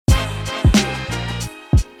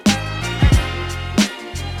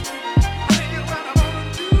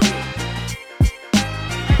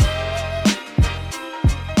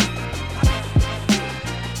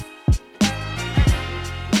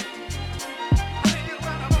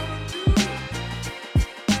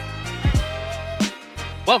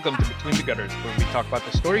Welcome to Between the Gutters, where we talk about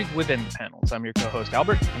the stories within the panels. I'm your co-host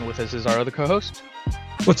Albert, and with us is our other co-host.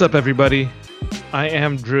 What's up, everybody? I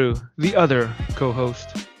am Drew, the other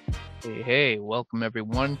co-host. Hey, welcome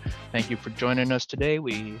everyone. Thank you for joining us today.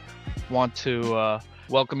 We want to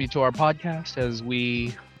welcome you to our podcast as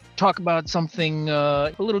we talk about something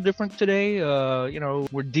a little different today.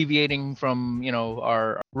 We're deviating from,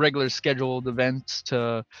 our regular scheduled events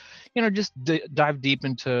to, just dive deep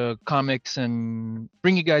into comics and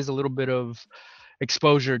bring you guys a little bit of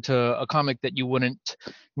exposure to a comic that you wouldn't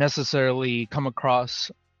necessarily come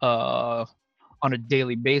across on a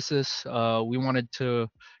daily basis. We wanted to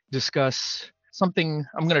discuss something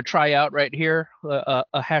I'm going to try out right here, a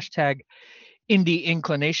hashtag indie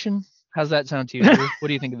inclination. How's that sound to you, Drew? What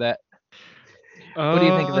do you think of that? What do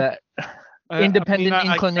you think of that? Independent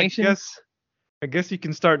inclination? I guess you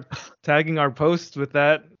can start tagging our posts with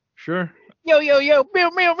that. Sure. Yo, meow,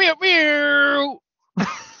 meow, meow.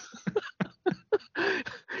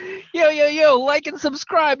 Yo, like and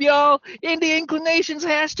subscribe, y'all. Indie inclinations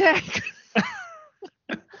hashtag.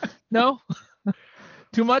 No?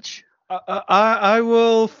 Too much? I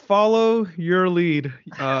will follow your lead.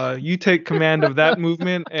 You take command of that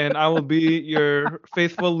movement, and I will be your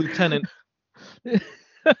faithful lieutenant.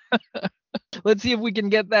 Let's see if we can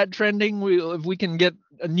get that trending. If we can get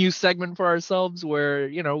a new segment for ourselves where,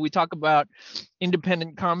 we talk about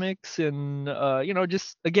independent comics and,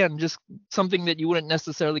 just something that you wouldn't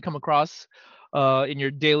necessarily come across in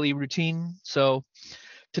your daily routine. So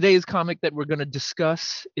today's comic that we're going to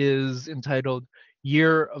discuss is entitled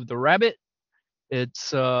Year of the Rabbit.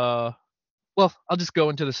 It's I'll just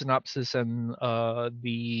go into the synopsis and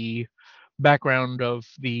the background of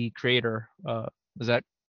the creator. Is that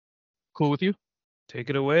cool with you?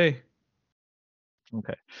 Take it away.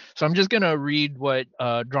 Okay, so I'm just gonna read what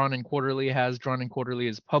Drawn and Quarterly has. Drawn and Quarterly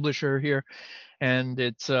is publisher here, and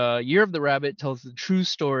it's Year of the Rabbit tells the true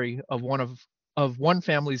story of one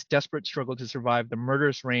family's desperate struggle to survive the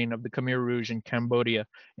murderous reign of the Khmer Rouge in Cambodia.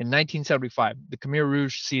 In 1975, the Khmer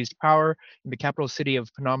Rouge seized power in the capital city of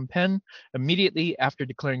Phnom Penh. Immediately after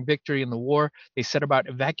declaring victory in the war, they set about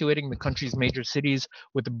evacuating the country's major cities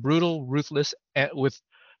with the brutal ruthlessness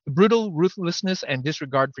and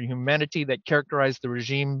disregard for humanity that characterized the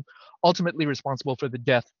regime, ultimately responsible for the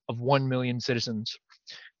death of 1 million citizens.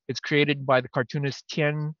 It's created by the cartoonist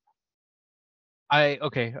Tien.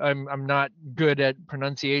 I'm not good at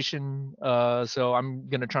pronunciation, so I'm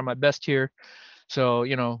gonna try my best here. So,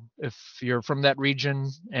 if you're from that region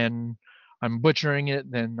and I'm butchering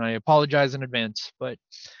it, then I apologize in advance. But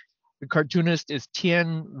the cartoonist is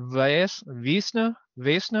Tien Vesna,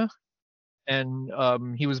 and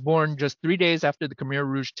he was born just 3 days after the Khmer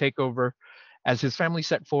Rouge takeover, as his family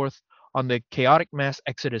set forth on the chaotic mass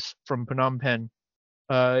exodus from Phnom Penh.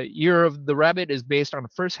 Year of the Rabbit is based on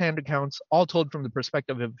first-hand accounts, all told from the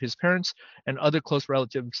perspective of his parents and other close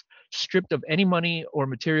relatives. Stripped of any money or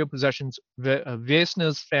material possessions,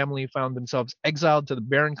 Vesna's family found themselves exiled to the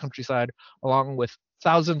barren countryside, along with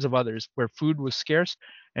thousands of others, where food was scarce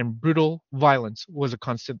and brutal violence was a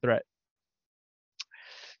constant threat.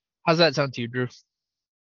 How's that sound to you, Drew?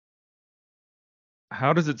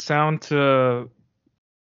 How does it sound to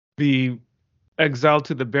be exiled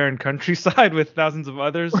to the barren countryside with thousands of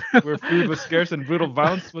others, where food was scarce and brutal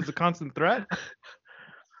violence was a constant threat?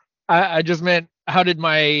 I just meant, how did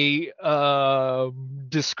my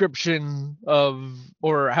description of,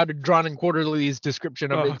 or how did Drawn and Quarterly's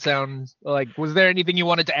description of it sound? Like, was there anything you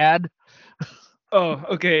wanted to add? Oh,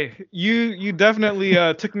 okay. You definitely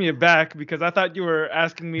took me aback, because I thought you were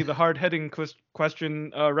asking me the hard-hitting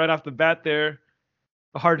question right off the bat there,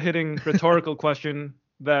 a hard-hitting rhetorical question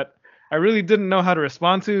that I really didn't know how to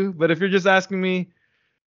respond to. But if you're just asking me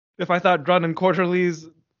if I thought Drawn and Quarterly's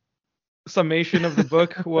summation of the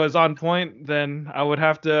book was on point, then I would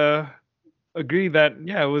have to agree that,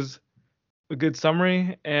 yeah, it was a good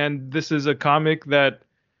summary. And this is a comic that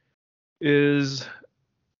it's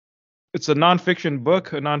a nonfiction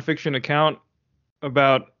book, a nonfiction account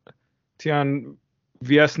about Tien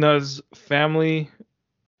Vesna's family.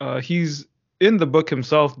 He's in the book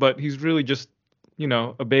himself, but he's really just,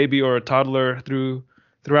 a baby or a toddler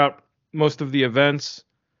throughout most of the events.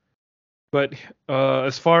 But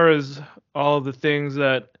as far as all of the things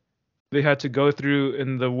that they had to go through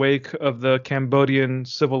in the wake of the Cambodian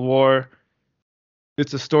Civil War,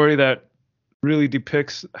 it's a story that really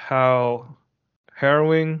depicts how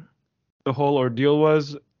harrowing the whole ordeal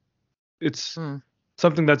was. It's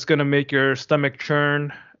something that's going to make your stomach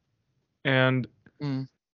churn, and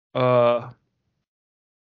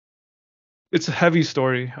it's a heavy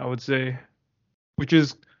story, I would say, which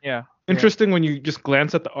is interesting when you just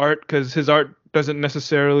glance at the art, because his art doesn't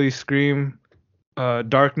necessarily scream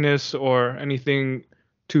darkness or anything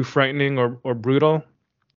too frightening or brutal.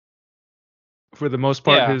 For the most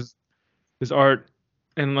part, Yeah. his art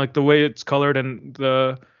and like the way it's colored and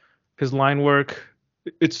his line work,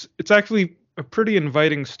 it's actually a pretty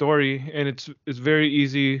inviting story, and it's very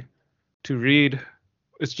easy to read.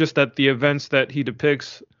 It's just that the events that he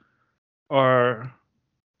depicts are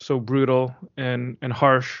so brutal and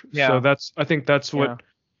harsh. So Yeah. that's I think Yeah.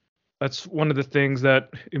 that's one of the things that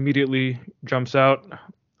immediately jumps out.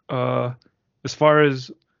 Uh, as far as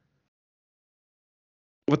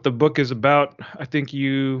what the book is about, I think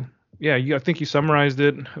I think you summarized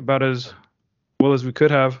it about as well as we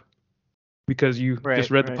could have because you just Right.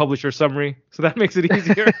 read the Right. publisher summary. So that makes it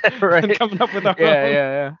easier than Right. coming up with our Yeah. own.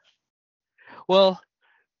 Yeah. Yeah. Well,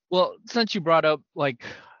 well, since you brought up like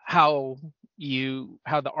how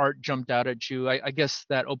how the art jumped out at you, I guess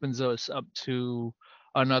that opens us up to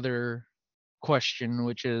another question,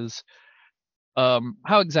 which is,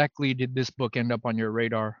 how exactly did this book end up on your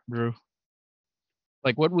radar, Drew?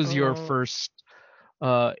 Like, what was your Uh, first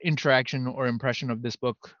interaction or impression of this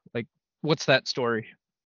book? Like, what's that story?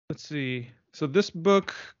 let's see. So this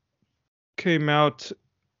book came out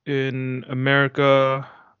in America,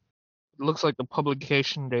 It looks like the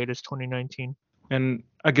publication date is 2019. and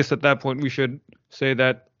I guess at that point we should say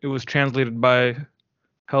that it was translated by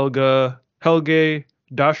Helge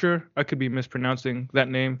Dasher. I could be mispronouncing that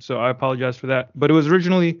name, so I apologize for that. But it was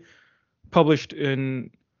originally published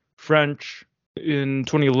in French in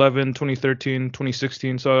 2011, 2013,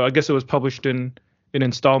 2016. So I guess it was published in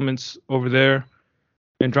installments over there.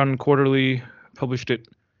 And Drawn and Quarterly published it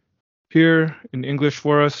here in English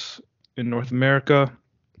for us in North America.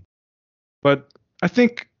 But I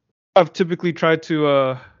think I've typically tried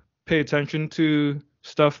to pay attention to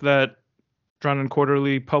stuff that Drawn and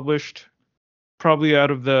Quarterly published. Probably out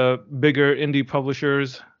of the bigger indie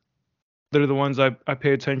publishers, they're the ones I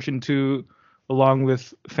pay attention to, along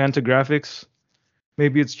with Fantagraphics.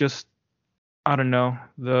 Maybe it's just, I don't know,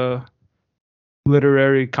 the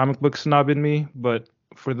literary comic book snob in me, but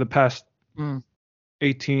for the past Mm.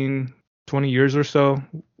 18, 20 years or so,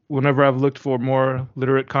 whenever I've looked for more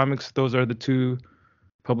literate comics, those are the two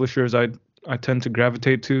publishers I tend to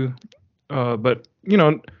gravitate to. But you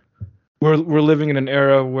know, we're living in an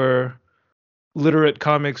era where literate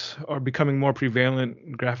comics are becoming more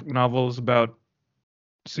prevalent. Graphic novels about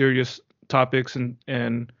serious topics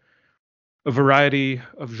and a variety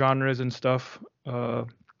of genres and stuff are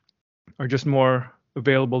just more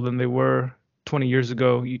available than they were 20 years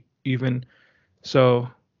ago, even. So,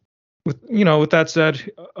 with that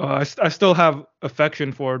said, I still have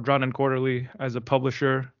affection for Drawn and Quarterly as a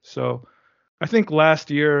publisher. So, I think last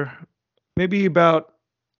year, maybe about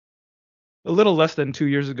a little less than 2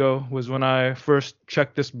 years ago, was when I first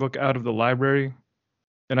checked this book out of the library,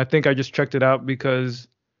 and I think I just checked it out because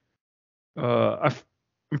I'm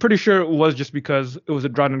pretty sure it was just because it was a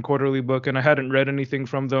Drawn and Quarterly book, and I hadn't read anything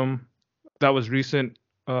from them that was recent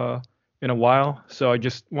in a while. So I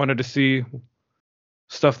just wanted to see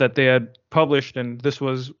stuff that they had published, and this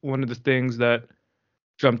was one of the things that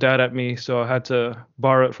jumped out at me. So I had to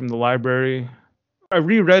borrow it from the library. I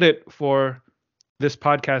reread it for this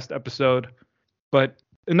podcast episode, but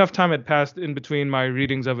enough time had passed in between my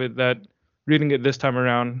readings of it that reading it this time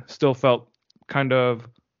around still felt kind of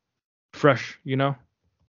fresh, you know?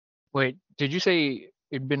 Wait, did you say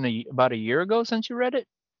it'd been about a year ago since you read it?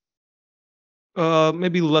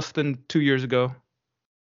 Maybe less than 2 years ago.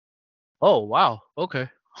 Oh, wow. Okay.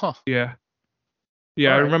 Huh. Yeah. Yeah,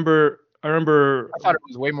 All I right. remember I remember I thought it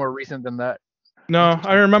was way more recent than that. no, I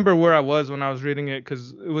Interesting. remember where I was when I was reading it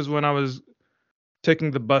because it was when I was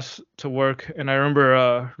taking the bus to work, and I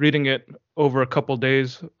remember reading it over a couple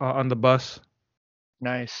days on the bus.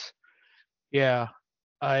 Nice. Yeah.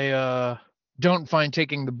 I don't find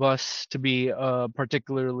taking the bus to be a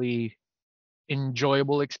particularly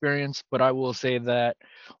enjoyable experience, but I will say that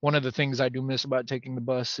one of the things I do miss about taking the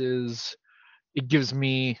bus is it gives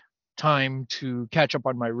me time to catch up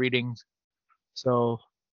on my reading. So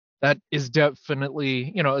that is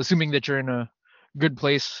definitely, assuming that you're in a good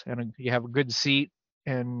place and you have a good seat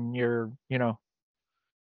and you're,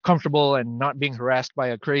 comfortable and not being harassed by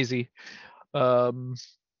a crazy. Um,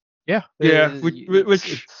 yeah, Yeah, which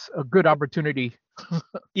it's a good opportunity.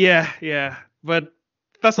 yeah, but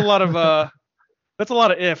that's a lot of that's a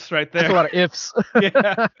lot of ifs right That's a there. lot of ifs.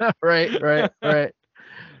 Yeah. Right, right, right.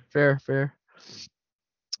 Fair, fair.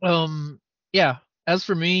 Um, yeah. As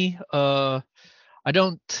for me, I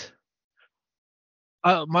don't.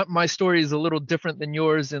 My story is a little different than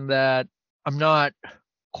yours in that I'm not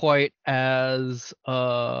quite as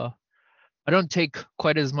I don't take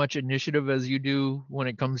quite as much initiative as you do when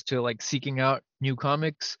it comes to like seeking out new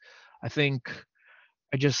comics. I think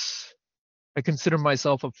I just I consider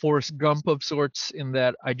myself a Forrest Gump of sorts in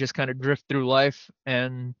that I just kind of drift through life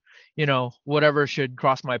and, whatever should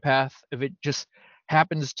cross my path. If it just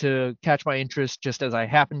happens to catch my interest just as I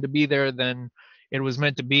happen to be there, then it was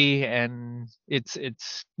meant to be, and it's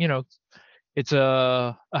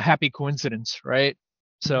a happy coincidence, right?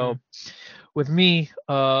 Hmm. So with me,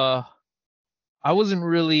 I wasn't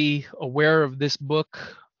really aware of this book,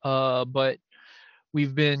 but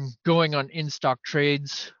we've been going on In Stock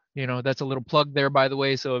Trades. That's a little plug there, by the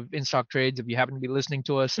way. So, if In Stock Trades, if you happen to be listening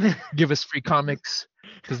to us, give us free comics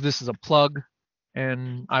because this is a plug,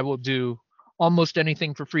 and I will do almost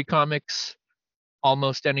anything for free comics.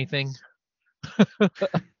 Almost anything.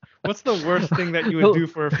 What's the worst thing that you would do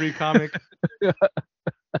for a free comic?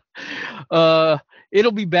 uh,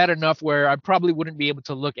 it'll be bad enough where I probably wouldn't be able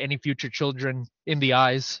to look any future children in the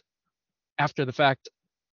eyes after the fact.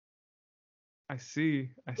 I see.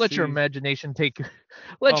 I Let your see. imagination take.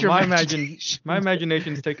 Let Oh, your my imagination.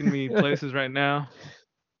 imagination's taking me places right now.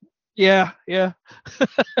 Yeah, yeah.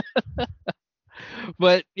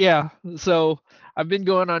 But yeah, so I've been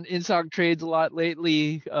going on in-stock trades a lot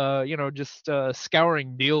lately, just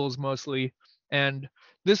scouring deals mostly. And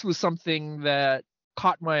this was something that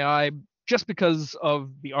caught my eye just because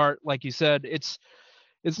of the art, like you said. It's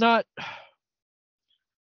not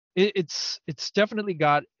it's definitely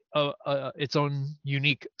got its own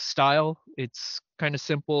unique style. It's kind of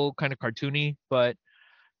simple, kind of cartoony, but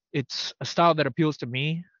it's a style that appeals to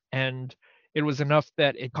me, and it was enough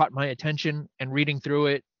that it caught my attention. And reading through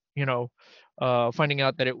it, you know finding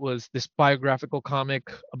out that it was this biographical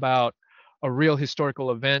comic about a real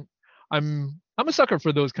historical event. I'm a sucker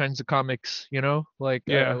for those kinds of comics, like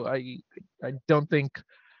Yeah. I don't think,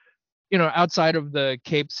 outside of the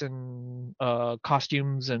capes and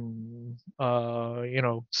costumes and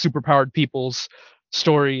super powered people's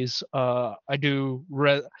stories. I'm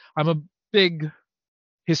a big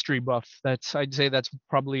history buff. I'd say that's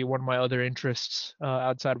probably one of my other interests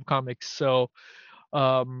outside of comics. So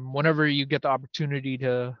whenever you get the opportunity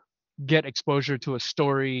to get exposure to a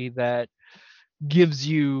story that gives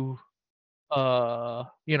you a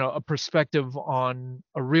perspective on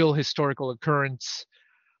a real historical occurrence,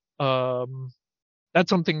 um, that's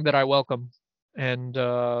something that I welcome. And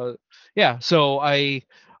yeah, so I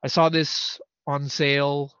saw this on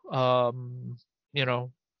sale, you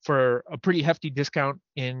know, for a pretty hefty discount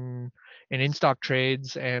in stock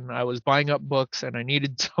trades, and I was buying up books, and I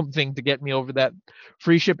needed something to get me over that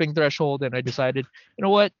free shipping threshold, and I decided, you know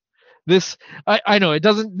what, this I know it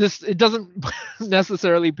doesn't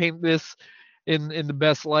necessarily paint this in the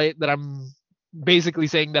best light that I'm basically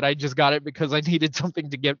saying that I just got it because I needed something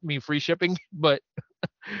to get me free shipping, but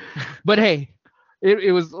hey,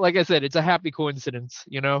 it was, like I said, it's a happy coincidence.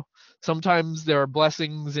 Sometimes there are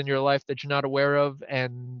blessings in your life that you're not aware of,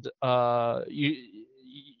 and I'm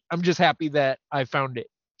just happy that I found it.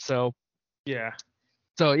 So Yeah.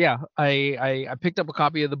 so yeah, I picked up a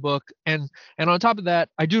copy of the book, and on top of that,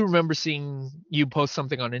 I do remember seeing you post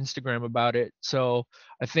something on Instagram about it. So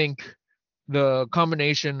I think the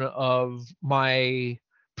combination of my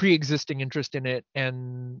pre-existing interest in it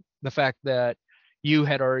and the fact that you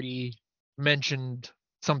had already mentioned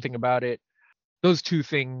something about it, those two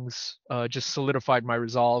things just solidified my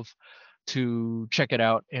resolve to check it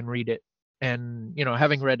out and read it. And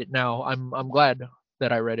having read it now, I'm glad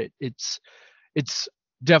that I read it. It's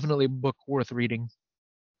definitely a book worth reading.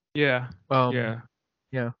 Yeah. Um, Yeah.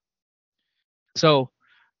 yeah. So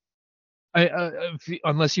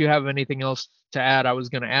unless you have anything else to add, I was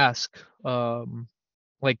going to ask,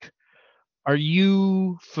 like, are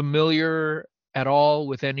you familiar at all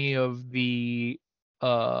with any of the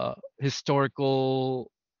historical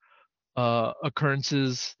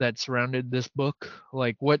occurrences that surrounded this book?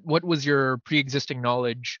 Like, what was your pre-existing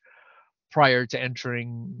knowledge prior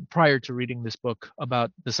to reading this book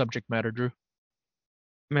about the subject matter, Drew?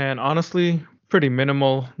 Man, honestly, pretty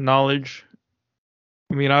minimal knowledge.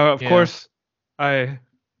 I mean, of Yeah. course, I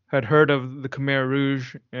had heard of the Khmer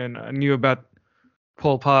Rouge and I knew about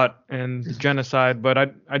Pol Pot and the genocide, but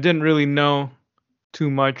I didn't really know too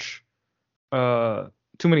much, uh,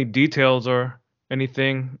 too many details or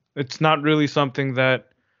anything. It's not really something that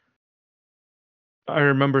I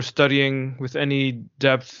remember studying with any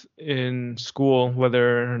depth in school,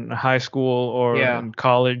 whether in high school or Yeah. in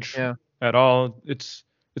college Yeah. at all. It's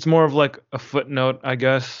more of like a footnote, I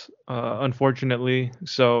guess, unfortunately.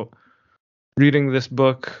 So reading this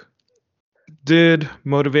book did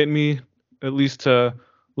motivate me at least to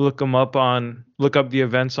look up the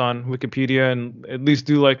events on Wikipedia and at least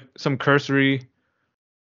do like some cursory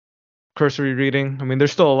reading. I mean,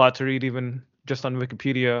 there's still a lot to read even just on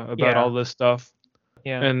Wikipedia about Yeah. all this stuff.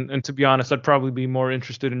 Yeah. And to be honest, I'd probably be more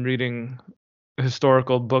interested in reading a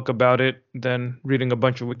historical book about it than reading a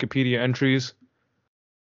bunch of Wikipedia entries.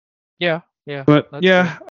 Yeah. Yeah. But That's fair.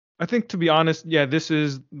 yeah, I think to be honest, yeah, this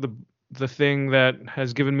is the thing that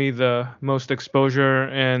has given me the most exposure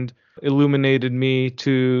and illuminated me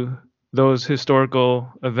to those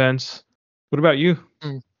historical events. What about you?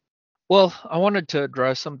 Mm. Well, I wanted to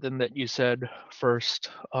address something that you said first.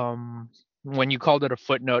 When you called it a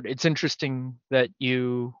footnote, it's interesting that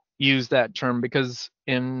you use that term because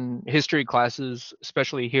in history classes,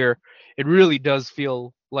 especially here, it really does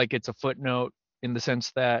feel like it's a footnote in the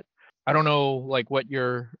sense that I don't know like what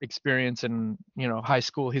your experience in, high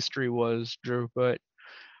school history was, Drew, but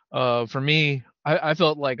for me, I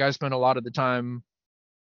felt like I spent a lot of the time,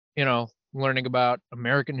 learning about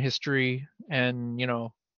American history and,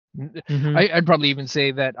 Mm-hmm. I'd probably even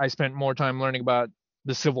say that I spent more time learning about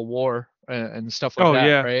the Civil War and stuff like Oh that,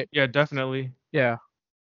 yeah, right? yeah, definitely. Yeah.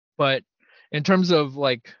 But in terms of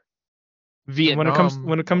like And Vietnam,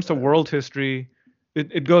 when it comes to world history,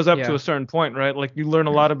 it goes up to yeah, a certain point, right? Like you learn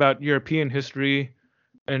a lot about European history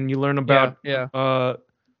and you learn yeah, about yeah.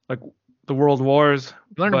 like the world wars,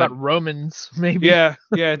 Learn but about Romans, maybe. yeah,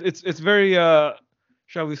 yeah, it's very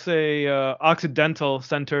shall we say occidental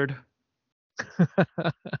centered.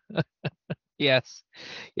 Yes,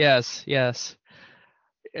 yes, yes.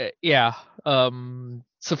 Yeah.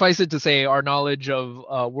 Suffice it to say, our knowledge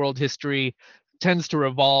of world history tends to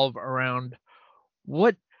revolve around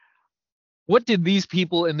what what did these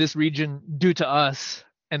people in this region do to us,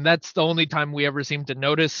 and that's the only time we ever seem to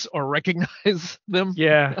notice or recognize them.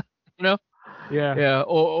 Yeah, You know? yeah. Yeah.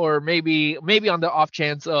 Or maybe on the off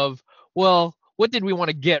chance of, well, what did we want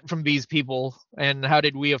to get from these people, and how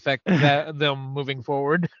did we affect them moving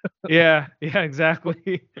forward? Yeah, yeah,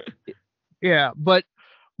 exactly. Yeah. But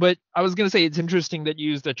I was gonna say it's interesting that you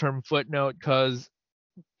used the term footnote because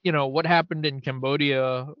what happened in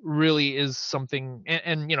Cambodia really is something,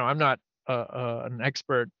 and I'm not an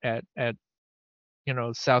expert at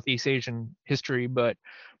Southeast Asian history, but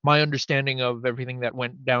my understanding of everything that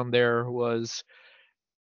went down there was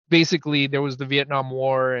basically there was the Vietnam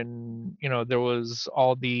War, and there was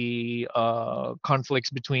all the conflicts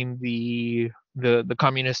between the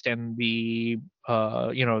communist and the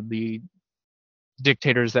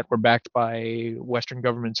dictators that were backed by Western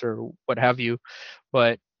governments or what have you.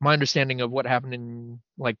 But my understanding of what happened in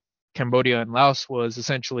like Cambodia and Laos was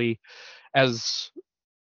essentially as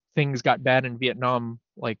things got bad in Vietnam,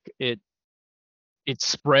 like it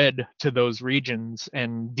spread to those regions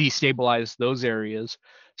and destabilized those areas.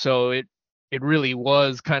 So it really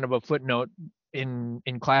was kind of a footnote in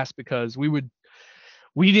class because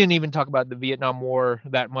we didn't even talk about the Vietnam War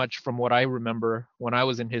that much from what I remember when I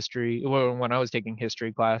was in history, or when I was taking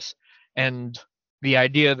history class. And the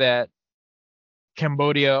idea that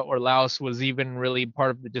Cambodia or Laos was even really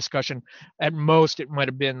part of the discussion. At most, it might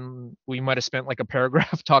have been we might have spent like a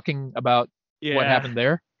paragraph talking about what Yeah, happened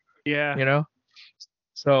there. yeah, You know,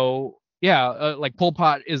 so yeah, like Pol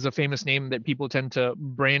Pot is a famous name that people tend to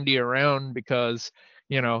brandy around because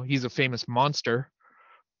he's a famous monster.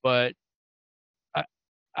 But I,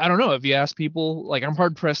 I don't know if you ask people, like I'm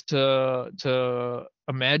hard pressed to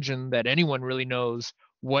imagine that anyone really knows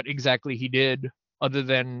what exactly he did other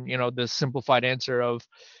than the simplified answer of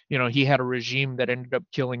he had a regime that ended up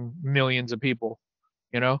killing millions of people.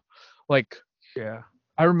 you know like yeah.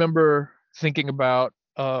 I remember thinking about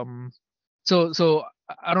so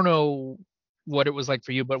I don't know what it was like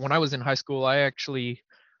for you, but when I was in high school,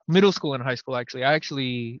 middle school and high school actually, I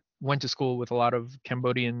actually went to school with a lot of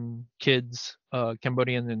Cambodian kids,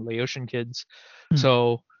 Cambodian and Laotian kids. Hmm.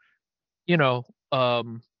 So, you know, I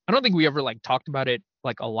don't think we ever like talked about it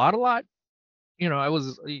like a lot. I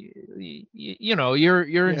was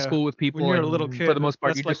you're in Yeah. school with When people you're a little and for the kid, most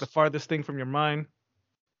part you that's like the just farthest thing from your mind.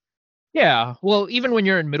 yeah, well, even when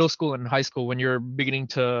you're in middle school and high school, when you're beginning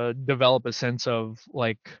to develop a sense of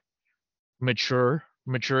like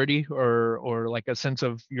maturity or like a sense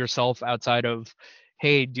of yourself outside of,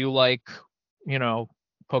 hey, do you like, you know,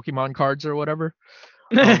 Pokemon cards or whatever?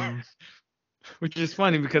 Um Which is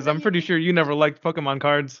funny because I'm pretty sure you never liked Pokemon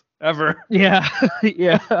cards ever. yeah,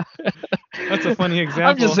 yeah. That's a funny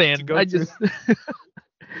I'm just example to saying, go to.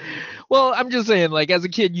 well, I'm just saying, like as a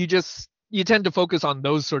kid, you tend to focus on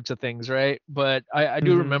those sorts of things, right? But I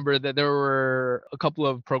do Hmm. remember that there were a couple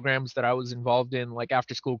of programs that I was involved in, like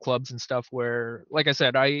after school clubs and stuff, where, like I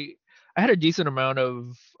said, I had a decent amount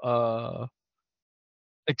of uh,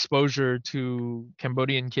 exposure to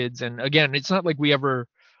Cambodian kids. And again, it's not like we ever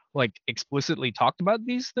like explicitly talked about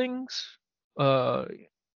these things,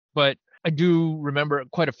 but I do remember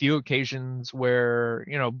quite a few occasions where,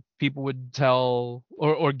 people would tell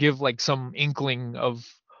or give like some inkling of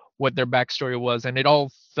what their backstory was, and it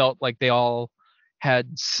all felt like they all had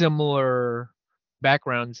similar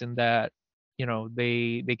backgrounds in that,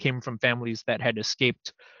 they came from families that had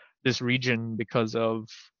escaped this region because of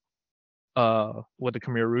what the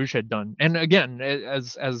Khmer Rouge had done. And again,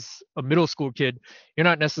 as a middle school kid, you're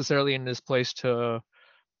not necessarily in this place to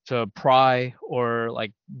pry or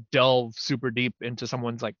like delve super deep into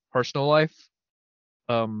someone's like personal life.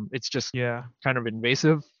 It's just Yeah. kind of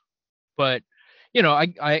invasive. But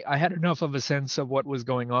I had enough of a sense of what was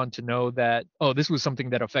going on to know that, oh, this was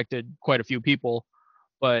something that affected quite a few people,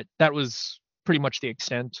 but that was pretty much the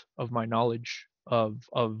extent of my knowledge of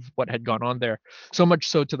what had gone on there. So much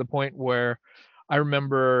so to the point where I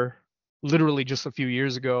remember literally just a few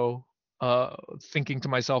years ago thinking to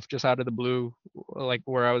myself just out of the blue, like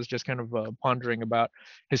where I was just kind of pondering about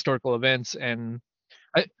historical events. And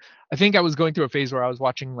I think I was going through a phase where I was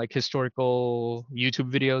watching like historical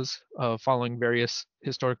YouTube videos, following various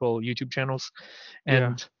historical YouTube channels. Yeah.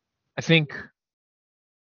 And I think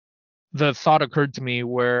the thought occurred to me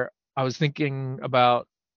where I was thinking about,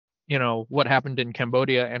 what happened in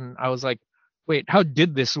Cambodia. And I was like, wait, how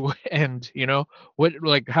did this end?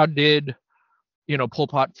 How did, Pol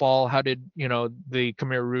Pot fall? How did, the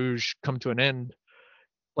Khmer Rouge come to an end?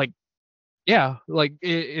 Like, yeah, like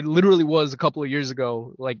it literally was a couple of years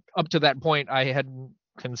ago. Like up to that point, I hadn't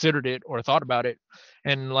considered it or thought about it.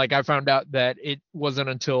 And like I found out that it wasn't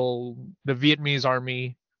until the Vietnamese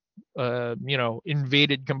army,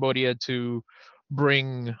 invaded Cambodia to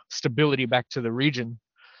bring stability back to the region.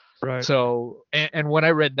 Right. So, and when I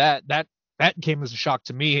read that came as a shock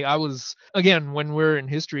to me. I was, again, when we're in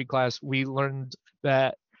history class, we learned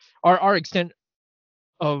that our extent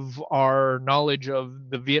of our knowledge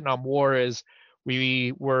of the Vietnam War is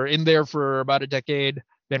we were in there for about a decade,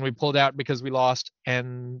 then we pulled out because we lost,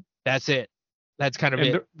 and that's it. That's kind of And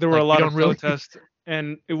it. there were Like, a we lot of don't really- protests,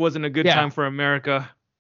 and it wasn't a good Yeah. time for America.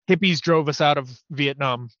 Hippies drove us out of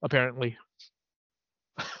Vietnam, apparently.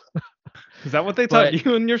 Is that what they taught But-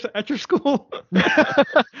 you at your school?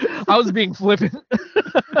 I was being flippant.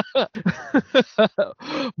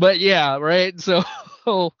 But yeah, right. So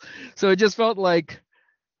it just felt like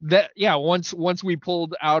that. Yeah, once we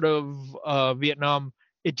pulled out of Vietnam,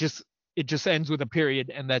 it just ends with a period,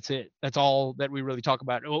 and that's it. That's all that we really talk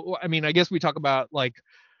about. I mean, I guess we talk about like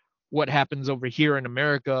what happens over here in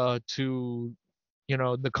America to,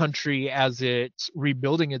 the country as it's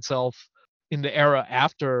rebuilding itself in the era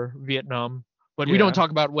after Vietnam, but we Yeah. don't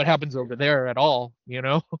talk about what happens over there at all,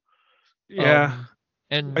 Yeah.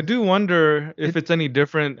 And I do wonder if it's any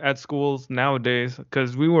different at schools nowadays,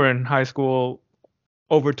 because we were in high school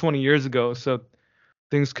over 20 years ago, so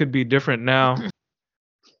things could be different now.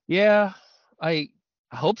 yeah, I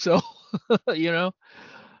hope so,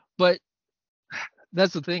 but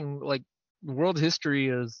that's the thing, like world history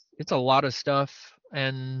it's a lot of stuff.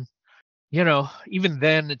 And even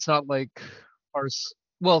then it's not like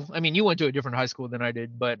well, I mean, you went to a different high school than I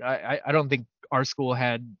did, but I don't think our school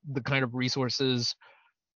had the kind of resources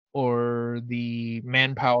or the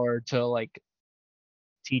manpower to like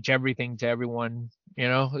teach everything to everyone.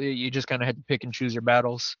 You just kind of had to pick and choose your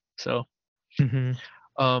battles. So Mhm.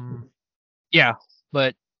 yeah,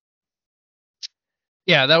 but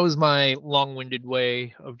yeah, that was my long-winded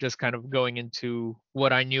way of just kind of going into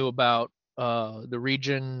what I knew about the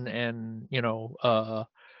region and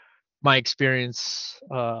my experience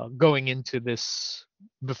going into this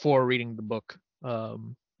before reading the book.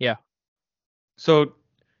 Yeah. So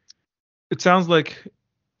it sounds like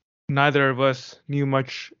neither of us knew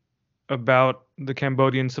much about the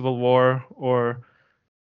Cambodian Civil War or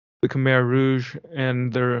the Khmer Rouge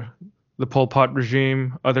and the Pol Pot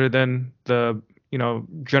regime, other than the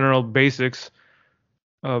general basics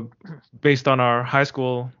based on our high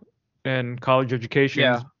school and college educations.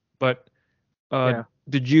 Yeah. But Yeah.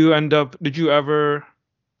 did you ever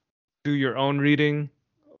do your own reading?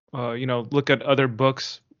 Look at other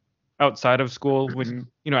books outside of school when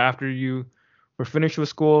after you were finished with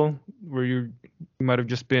school, where you might have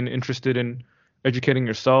just been interested in educating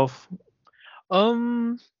yourself?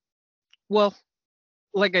 Well,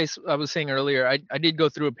 like I was saying earlier, I did go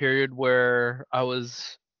through a period where I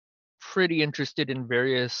was pretty interested in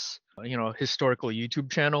various historical YouTube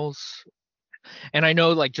channels. And I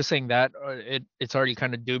know, like, just saying that it's already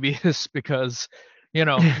kind of dubious because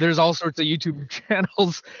there's all sorts of YouTube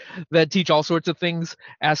channels that teach all sorts of things.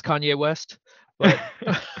 Ask Kanye West.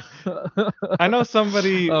 But I know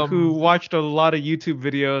somebody who um, watched a lot of YouTube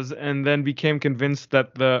videos and then became convinced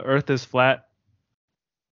that the Earth is flat.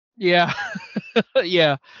 yeah,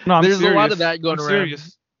 yeah. No, I'm There's a lot of serious. that I'm going around.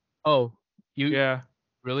 serious. Oh, you Yeah,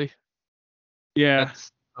 really? yeah.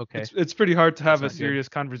 That's okay. It's pretty hard to That's have a not good. serious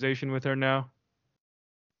conversation with her now.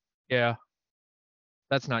 Yeah,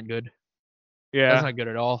 that's not good. That's Yeah, not good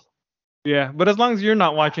at all. yeah. But as long as you're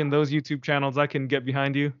not watching those YouTube channels, I can get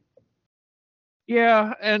behind you.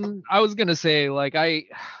 Yeah, and I was gonna say like I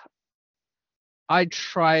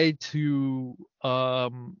try to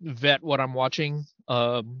vet what I'm watching.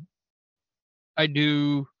 I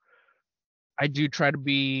do I do try to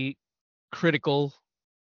be critical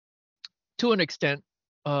to an extent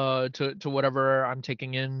to whatever I'm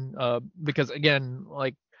taking in because again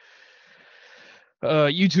like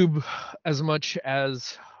YouTube, as much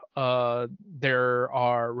as there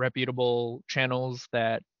are reputable channels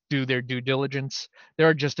that do their due diligence, there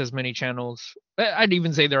are just as many channels. I'd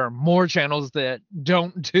even say there are more channels that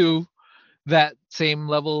don't do that same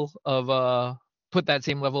level of put that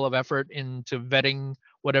same level of effort into vetting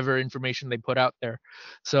whatever information they put out there.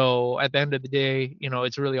 So at the end of the day,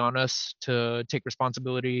 it's really on us to take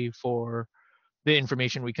responsibility for the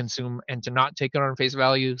information we consume and to not take it on face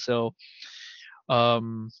value. So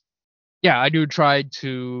um yeah, I do try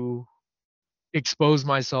to expose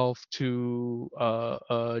myself to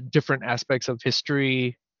different aspects of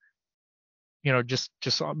history, just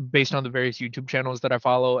based on the various YouTube channels that I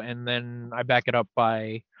follow, and then I back it up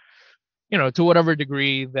by, to whatever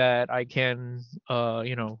degree that I can,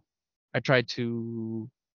 I try to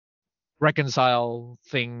reconcile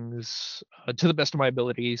things to the best of my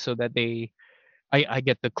ability so that I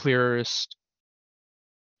get the clearest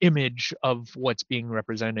image of what's being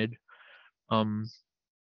represented. Um,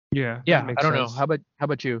 Yeah, that yeah, I makes don't know. sense. How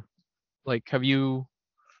about you? Like, have you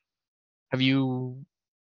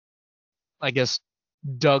I guess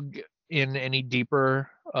dug in any deeper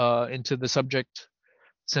into the subject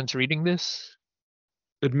since reading this?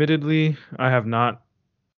 Admittedly, I have not.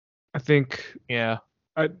 I think Yeah.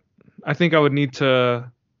 I I think I would need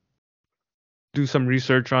to do some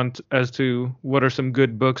research on as to what are some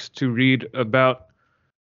good books to read about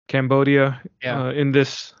Cambodia Yeah. in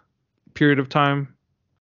this period of time.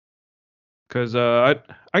 Because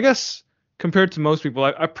I guess compared to most people,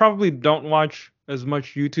 I probably don't watch as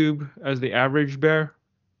much YouTube as the average bear.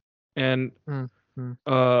 And Mm, mm.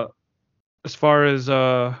 uh, as far as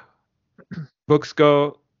books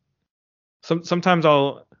go, sometimes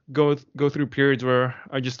I'll go through periods where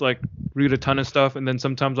I just like read a ton of stuff, and then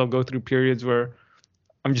sometimes I'll go through periods where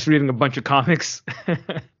I'm just reading a bunch of comics.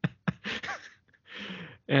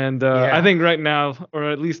 And I Yeah. think right now, or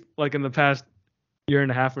at least like in the past year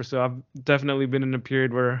and a half or so, I've definitely been in a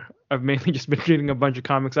period where I've mainly just been reading a bunch of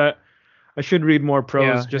comics. I should read more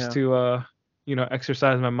prose Yeah. just Yeah. to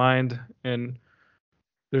exercise my mind. And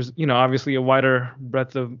there's obviously a wider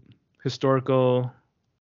breadth of historical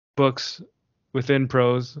books within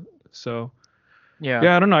prose. So Yeah.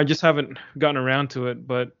 yeah, I don't know. I just haven't gotten around to it,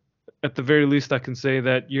 but at the very least, I can say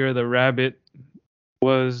that Year the Rabbit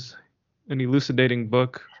was an elucidating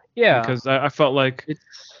book Yeah. because I felt like It's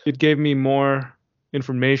it gave me more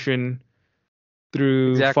information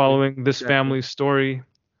through exactly. following this Exactly. family's story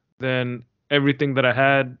than everything that I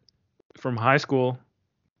had from high school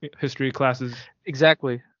history classes.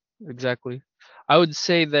 Exactly. Exactly. I would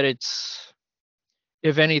say that it's,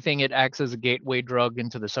 if anything, it acts as a gateway drug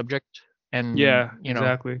into the subject. And, Yeah,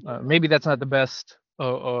 exactly. maybe that's not the best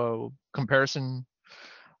comparison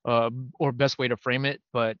or best way to frame it,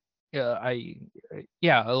 but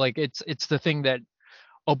yeah, like it's the thing that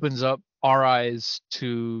opens up our eyes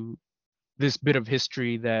to this bit of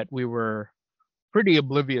history that we were pretty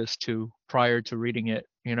oblivious to prior to reading it.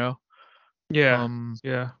 Yeah, um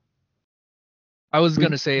yeah. I was We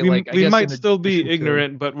gonna say, we like, I we guess might in still be addition to,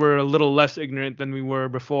 ignorant, but we're a little less ignorant than we were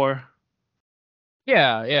before.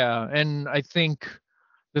 yeah, yeah, and I think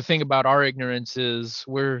the thing about our ignorance is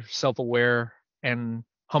we're self-aware and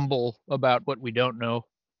humble about what we don't know,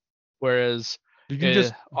 whereas Did you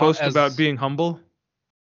just boast about as being humble?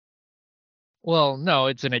 well, no,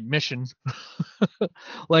 it's an admission.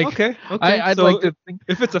 Like, Okay, okay. I'd like So to think,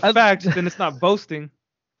 if it's a I, fact, then it's not boasting.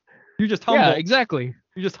 You're just yeah, humble. exactly.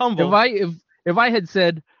 You're just If humble. I if if I had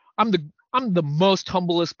said I'm the most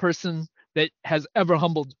humblest person that has ever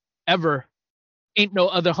humbled ever, ain't no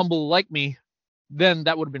other humble like me, then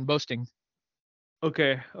that would have been boasting.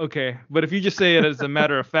 Okay, okay. But if you just say it as a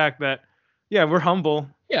matter of fact that, yeah, we're humble,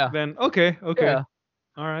 Yeah, then okay, okay. yeah.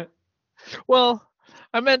 All right. Well,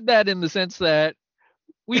 I meant that in the sense that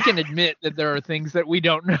we can admit that there are things that we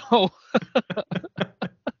don't know.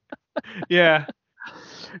 Yeah,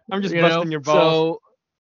 I'm just You know, busting your balls. so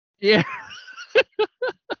yeah.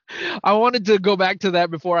 I wanted to go back to that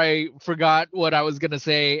before I forgot what I was gonna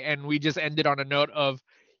say, and we just ended on a note of,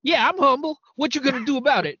 yeah, I'm humble. What you gonna do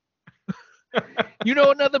about it? You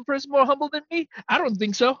know another person more humble than me? I don't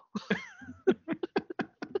think so.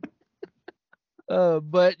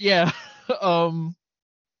 But yeah, um,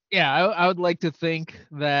 yeah, I would like to think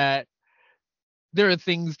that there are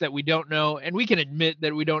things that we don't know, and we can admit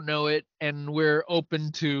that we don't know it, and we're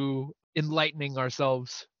open to enlightening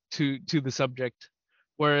ourselves to the subject.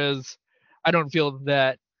 Whereas I don't feel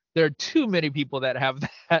that there are too many people that have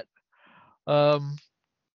that. Um,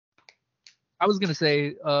 I was gonna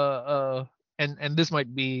say, and this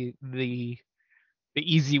might be the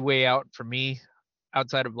easy way out for me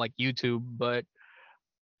outside of like YouTube, but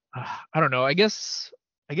I don't know. I guess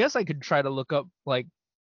I could try to look up like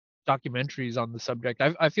documentaries on the subject.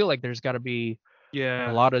 I feel like there's got to be a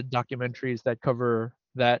Yeah. lot of documentaries that cover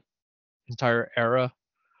that entire era,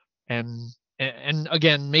 and and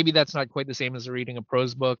again, maybe that's not quite the same as reading a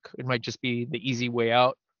prose book. It might just be the easy way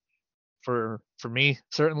out for me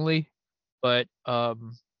certainly, but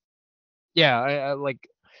yeah, I like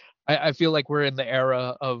I feel like we're in the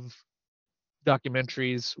era of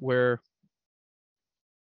documentaries where,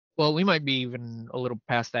 well, we might be even a little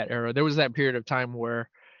past that era. There was that period of time where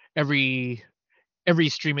every every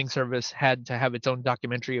streaming service had to have its own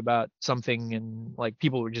documentary about something, and like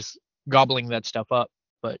people were just gobbling that stuff up.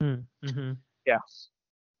 But Mm-hmm. yeah,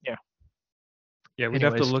 yeah. Yeah, we'd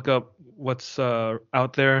have to Anyways, look up what's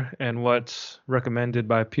out there and what's recommended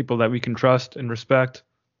by people that we can trust and respect.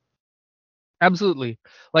 absolutely.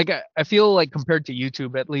 Like I feel like compared to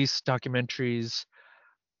YouTube, at least documentaries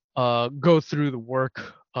go through the work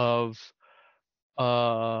of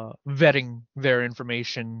vetting their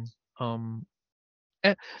information. Um,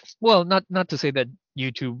 eh, well, not to say that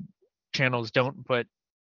YouTube channels don't, but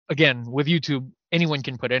again, with YouTube, anyone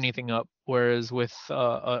can put anything up. Whereas with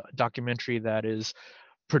a documentary that is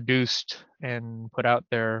produced and put out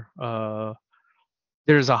there,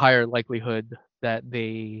 there's a higher likelihood that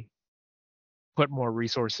they put more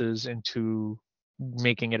resources into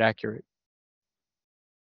making it accurate.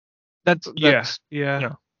 That's Yeah, that's you yeah.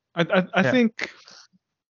 know I yeah think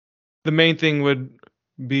the main thing would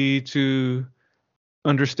be to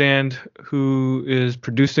understand who is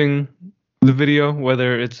producing the video,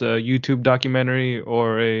 whether it's a YouTube documentary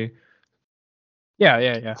or a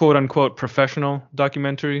yeah. quote unquote professional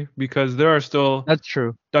documentary, because there are still That's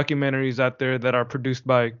true. documentaries out there that are produced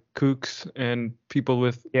by kooks and people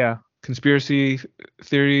with Yeah, conspiracy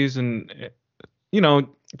theories and you know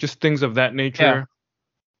just things of that yeah. nature, Heck,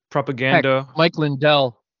 propaganda. Mike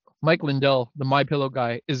Lindell, the My Pillow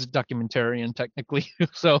guy, is a documentarian technically.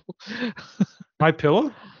 So My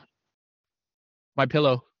Pillow? My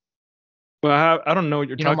Pillow, Well, I don't know what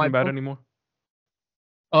you're you know talking My about Pillow? anymore.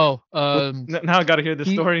 Oh, Now I got to hear the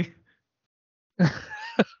he story.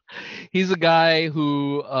 he's a guy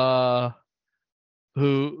who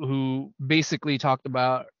basically talked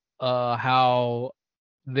about how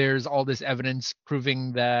there's all this evidence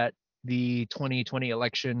proving that the 2020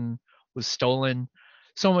 election was stolen,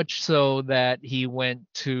 so much so that he went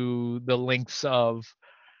to the lengths of,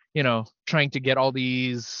 trying to get all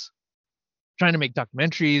these, trying to make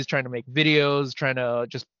documentaries, trying to make videos, trying to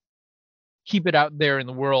just keep it out there in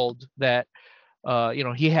the world that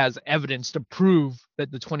he has evidence to prove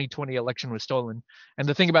that the 2020 election was stolen. And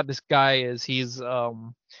the thing about this guy is he's a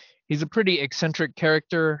pretty eccentric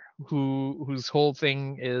character whose whole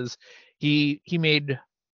thing is he made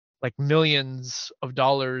like millions of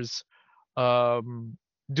dollars um,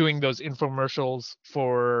 doing those infomercials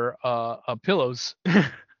for pillows.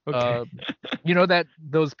 Okay. Uh, that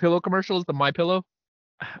those pillow commercials, the My Pillow,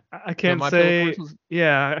 I the can't My Pillow say, commercials.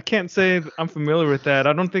 yeah, I can't say I'm familiar with that.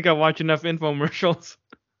 I don't think I watch enough infomercials.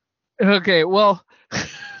 Okay, well,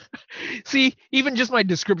 see, even just my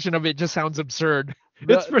description of it just sounds absurd.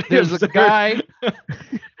 It's pretty There's a absurd. guy,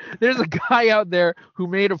 there's a guy out there who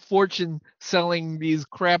made a fortune selling these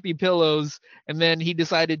crappy pillows, and then he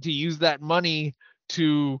decided to use that money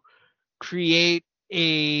to create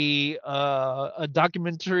a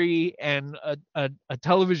documentary and a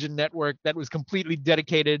television network that was completely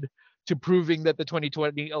dedicated to proving that the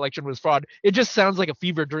 2020 election was fraud. It just sounds like a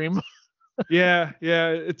fever dream. Yeah, yeah.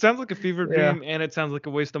 It sounds like a fever Yeah. dream and it sounds like a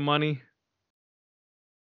waste of money.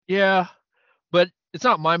 Yeah, but it's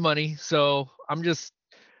not my money, so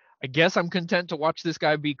I guess I'm content to watch this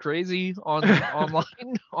guy be crazy on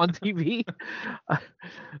online on TV.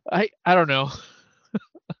 I don't know.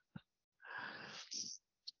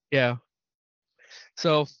 Yeah.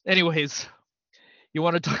 So, anyways, you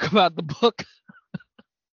want to talk about the book?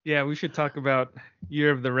 Yeah, we should talk about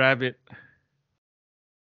Year of the Rabbit.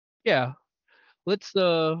 Yeah, let's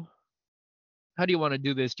how do you want to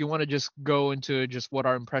do this? Do you want to just go into just what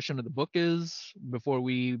our impression of the book is before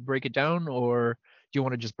we break it down, or do you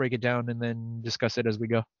want to just break it down and then discuss it as we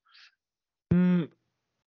go? Mm,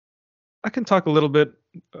 I can talk a little bit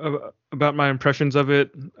about my impressions of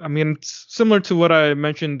it. I mean, it's similar to what I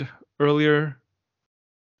mentioned earlier,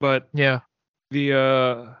 but Yeah.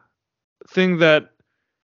 the thing that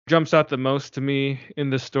jumps out the most to me in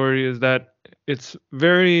this story is that it's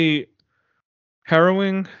very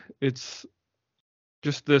harrowing. It's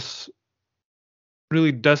just this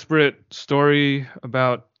really desperate story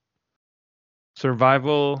about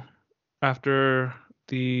survival after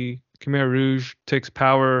the Khmer Rouge takes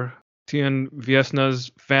power. Tien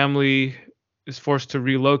Viesna's family is forced to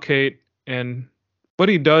relocate, and what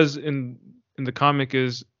he does in the comic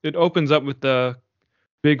is it opens up with the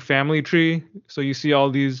big family tree. So you see all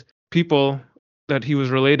these people that he was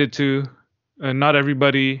related to, and not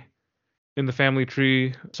everybody in the family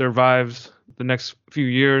tree survives the next few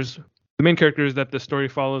years. The main characters that the story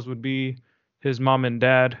follows would be his mom and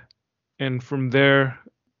dad, and from there,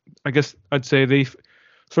 I guess I'd say they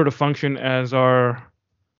sort of function as our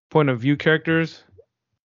point of view characters.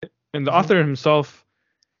 And the Hmm. author himself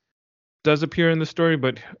does appear in the story,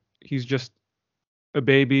 but he's just a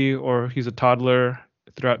baby or he's a toddler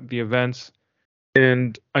throughout the events.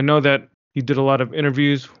 And I know that he did a lot of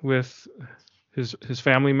interviews with his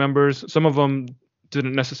family members. Some of them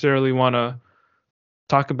didn't necessarily want to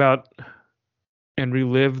talk about and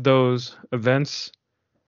relive those events,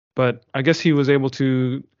 but I guess he was able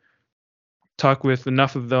to talk with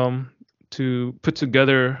enough of them to put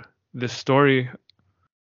together this story.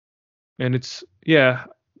 And it's, yeah,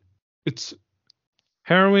 it's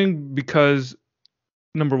harrowing because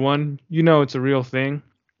number one, it's a real thing.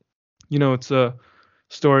 It's a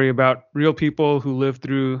story about real people who lived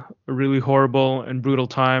through a really horrible and brutal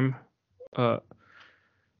time. Uh,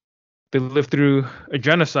 they lived through a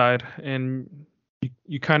genocide, and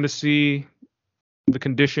you kind of see the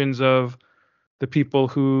conditions of the people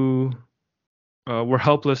who were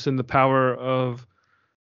helpless in the power of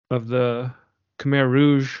the Khmer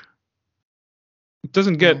Rouge. It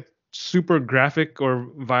doesn't Hmm. get super graphic or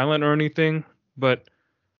violent or anything, but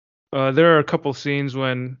there are a couple scenes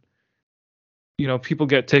when people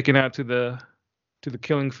get taken out to the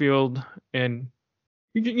killing field, and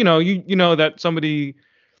you know that somebody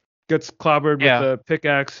gets clobbered with Yeah. a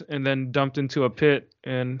pickaxe and then dumped into a pit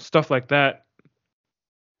and stuff like that.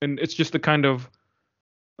 And it's just the kind of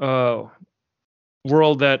uh,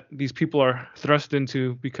 world that these people are thrust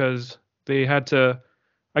into because they had to.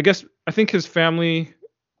 I think his family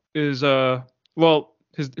is well,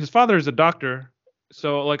 his father is a doctor,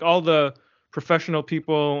 so like all the professional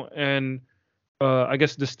people and I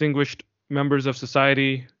guess distinguished members of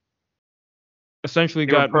society essentially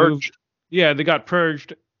They were got moved. purged. Yeah, they got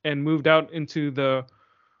purged and moved out into the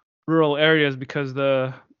rural areas because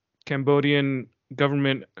the Cambodian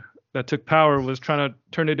government that took power was trying to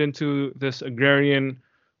turn it into this agrarian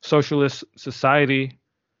socialist society.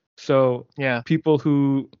 So Yeah. people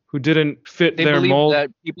who didn't fit They their believed mold, that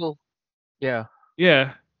people. Yeah.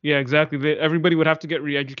 yeah, yeah, exactly. Everybody would have to get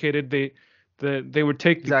re-educated. They would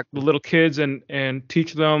take the Exactly. little kids and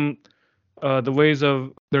teach them the ways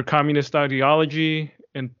of their communist ideology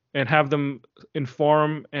and have them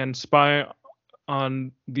inform and spy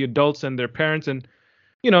on the adults and their parents and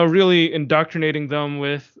really indoctrinating them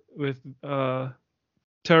with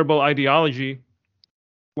terrible ideology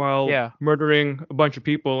while Yeah. murdering a bunch of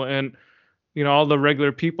people and all the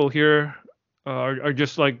regular people here are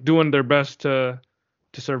just like doing their best to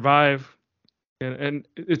survive and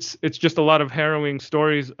it's just a lot of harrowing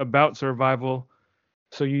stories about survival.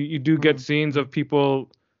 So you do get scenes Mm-hmm. of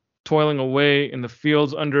people toiling away in the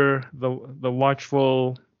fields under the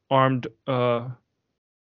watchful armed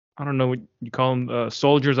I don't know what you call them,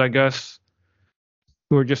 soldiers, I guess,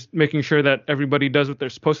 who are just making sure that everybody does what they're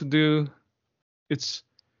supposed to do. It's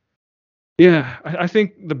yeah, I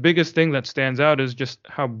think the biggest thing that stands out is just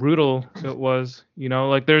how brutal it was.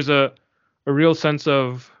 Like there's a real sense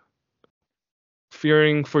of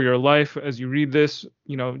fearing for your life as you read this.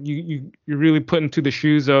 You're really put into the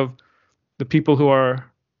shoes of the people who are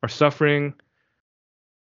suffering.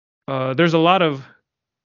 There's a lot of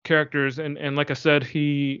characters, and like I said,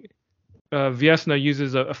 Viesna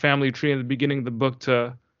uses a family tree in the beginning of the book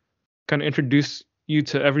to kind of introduce you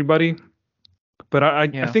to everybody. But I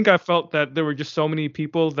Yeah. think I felt that there were just so many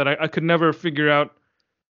people that I could never figure out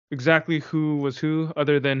exactly who was who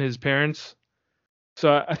other than his parents.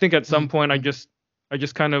 So I think at some point Mm-hmm. I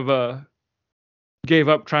just kind of gave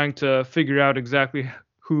up trying to figure out exactly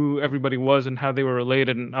who everybody was and how they were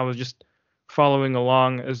related, and I was just following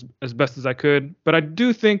along as best as I could. But I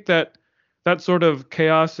do think that that sort of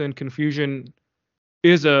chaos and confusion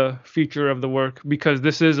is a feature of the work because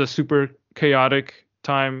this is a super chaotic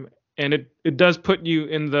time, and it does put you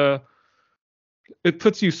in the it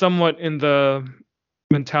puts you somewhat in the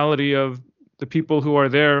mentality of the people who are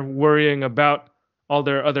there worrying about all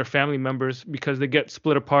their other family members because they get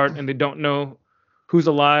split apart and they don't know who's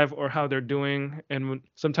alive or how they're doing. And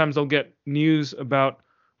sometimes they'll get news about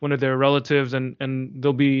one of their relatives, and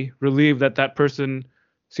they'll be relieved that that person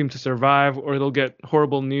seemed to survive, or they'll get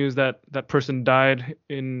horrible news that that person died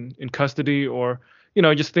in custody, or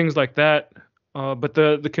just things like that. But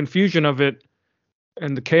the confusion of it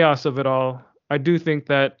and the chaos of it all, I do think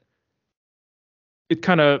that it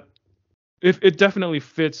kind of it definitely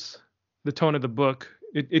fits the tone of the book.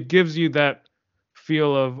 It gives you that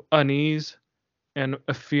feel of unease and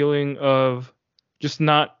a feeling of just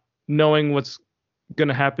not knowing what's going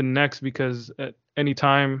to happen next, because at any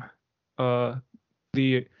time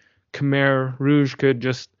the Khmer Rouge could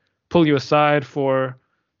just pull you aside for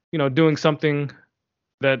doing something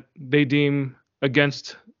that they deem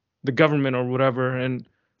against the government or whatever, and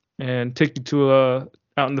take you to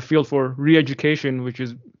out in the field for re-education, which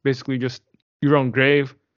is basically just your own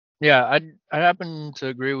grave. Yeah, I happen to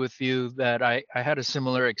agree with you that I had a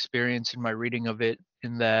similar experience in my reading of it,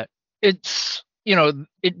 in that it's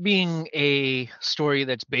it being a story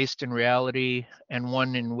that's based in reality, and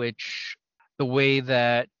one in which the way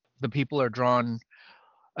that the people are drawn,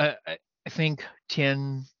 I think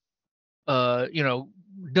Tien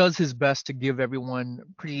does his best to give everyone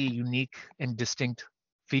pretty unique and distinct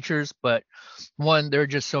features. But one, there are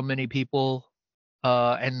just so many people,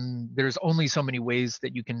 and there's only so many ways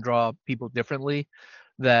that you can draw people differently,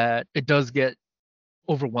 that it does get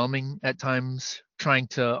overwhelming at times trying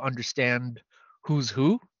to understand who's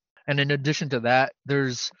who. And in addition to that,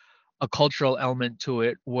 there's a cultural element to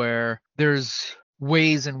it where there's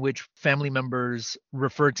ways in which family members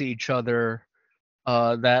refer to each other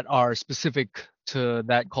that are specific to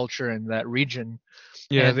that culture and that region.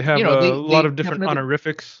 Yeah, they And have a lot they of different definitely,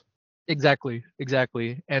 honorifics. exactly,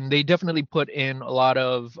 and they definitely put in a lot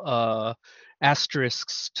of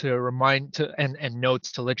asterisks to remind to and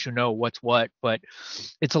notes to let you know what's what. But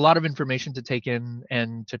it's a lot of information to take in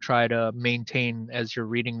and to try to maintain as you're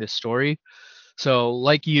reading this story. So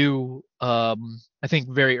like you, I think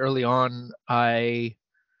very early on, I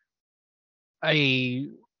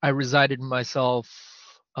I resided myself,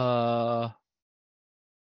 uh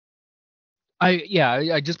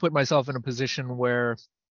I just put myself in a position where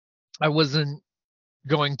I wasn't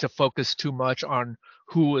going to focus too much on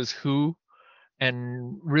who was who,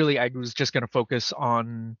 and really I was just going to focus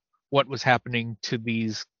on what was happening to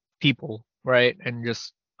these people, right? And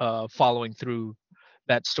just following through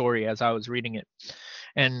that story as I was reading it.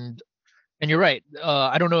 And you're right.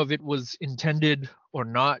 I don't know if it was intended or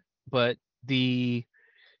not, but the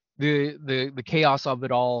the chaos of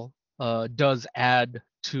it all does add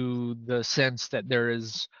to the sense that there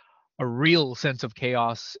is a real sense of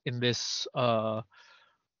chaos in this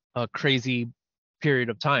crazy period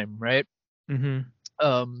of time, right? Hmm.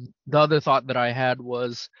 The other thought that I had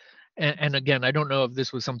was, and again, I don't know if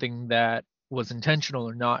this was something that was intentional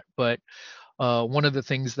or not, but one of the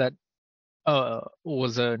things that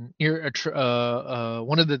was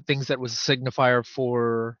one of the things that was a signifier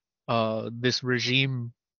for this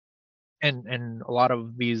regime, and a lot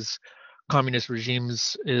of these communist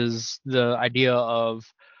regimes, is the idea of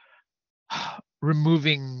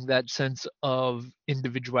removing that sense of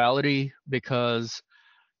individuality, because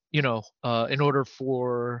in order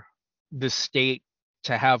for the state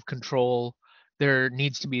to have control, there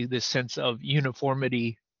needs to be this sense of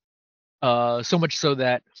uniformity, so much so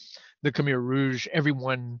that the Khmer Rouge,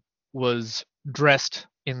 everyone was dressed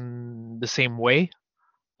in the same way.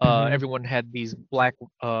 Hmm. Everyone had these black,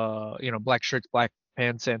 black shirts, black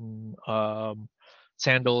pants, and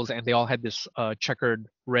sandals, and they all had this checkered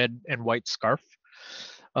red and white scarf.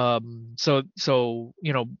 So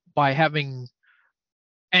by having,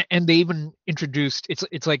 and they even introduced,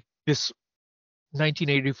 it's like this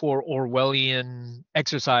 1984 Orwellian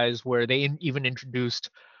exercise where they even introduced,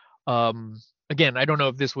 again, I don't know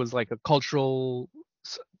if this was like a cultural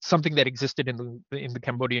something that existed in the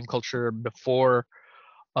Cambodian culture before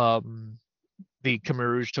um, the Khmer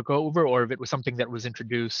Rouge took over, or if it was something that was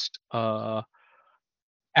introduced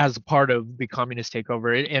as a part of the communist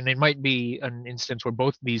takeover. And it might be an instance where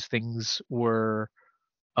both these things were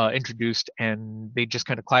introduced and they just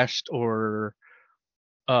kind of clashed or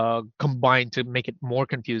combined to make it more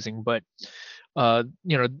confusing. But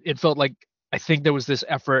it felt like I think there was this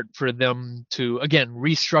effort for them to again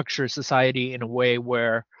restructure society in a way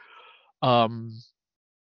where um,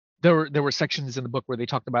 there were sections in the book where they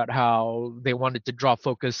talked about how they wanted to draw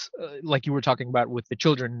focus, like you were talking about with the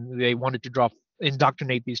children. They wanted to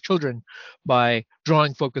indoctrinate these children by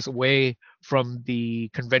drawing focus away from the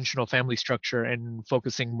conventional family structure and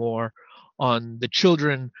focusing more on the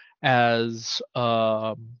children as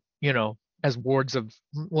as wards of,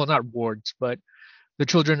 well, not wards, but the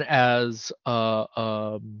children as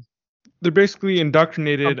They're basically um,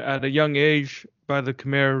 indoctrinated at a young age by the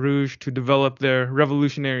Khmer Rouge to develop their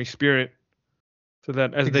revolutionary spirit, so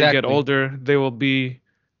that as they get exactly. older, they will be,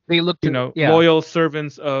 They look to, yeah, loyal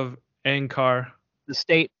servants of Angkar. the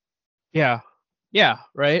state. Yeah. Yeah,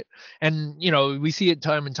 right. And we see it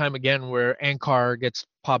time and time again where Ankar gets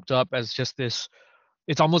popped up as just this,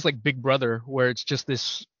 it's almost like Big Brother, where it's just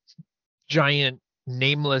this giant,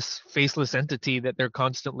 nameless, faceless entity that they're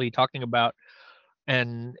constantly talking about.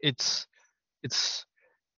 And it's it's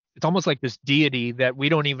almost like this deity that we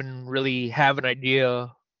don't even really have an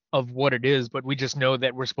idea of what it is, but we just know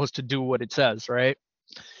that we're supposed to do what it says, right?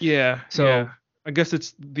 Yeah, So yeah. I guess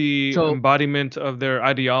it's the so embodiment of their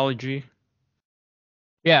ideology.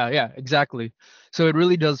 yeah, exactly. So it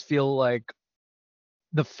really does feel like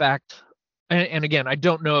the fact, and again, I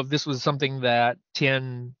don't know if this was something that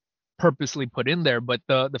Tien purposely put in there, but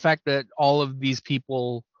the fact that all of these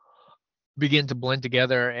people begin to blend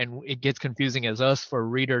together and it gets confusing as us for a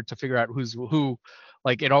reader to figure out who's who,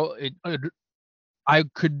 like I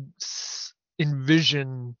could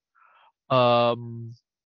envision, um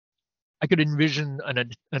I could envision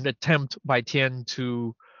an attempt by Tien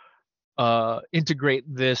to integrate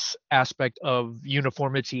this aspect of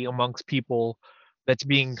uniformity amongst people that's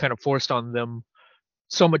being kind of forced on them,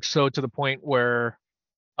 so much so to the point where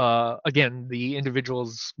again the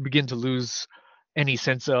individuals begin to lose any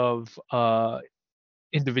sense of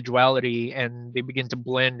individuality, and they begin to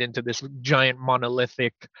blend into this giant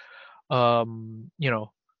monolithic, um, you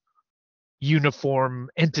know uniform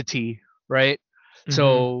entity, right? Hmm.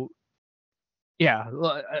 So yeah,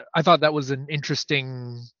 I thought that was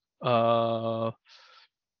uh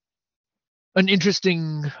an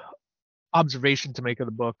interesting observation to make of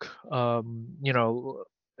the book.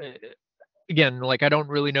 Eh, again, like I don't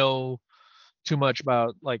really know too much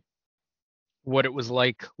about like what it was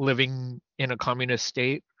like living in a communist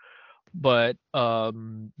state, but for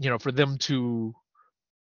them to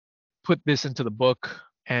put this into the book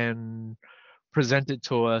and present it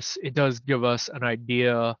to us, it does give us an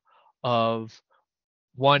idea of,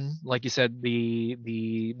 one, like you said,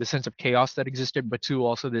 the sense of chaos that existed, but two,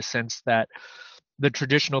 also this sense that the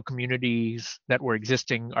traditional communities that were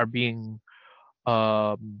existing are being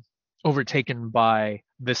um, overtaken by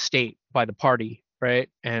the state, by the party, right?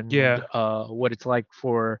 And Yeah, what it's like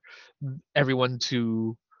for everyone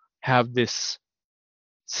to have this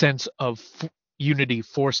sense of unity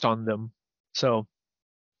forced on them. So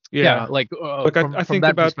yeah, yeah. like Like I from think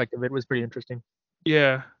that about, perspective, it was pretty interesting.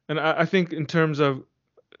 yeah, and I think in terms of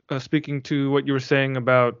speaking to what you were saying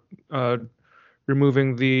about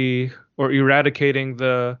removing or eradicating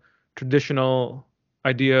the traditional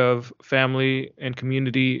idea of family and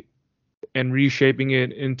community and reshaping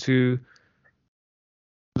it into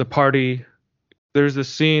the party. There's a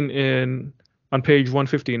scene in on page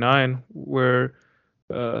 159 where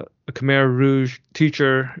a Khmer Rouge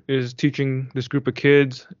teacher is teaching this group of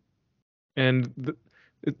kids, and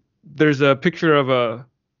there's a picture of a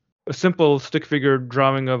simple stick figure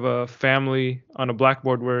drawing of a family on a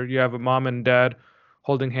blackboard where you have a mom and dad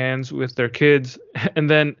holding hands with their kids, and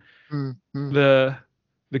then Mm-hmm. the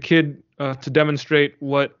the kid, to demonstrate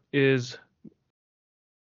what is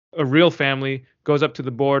a real family, goes up to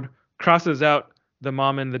the board, crosses out the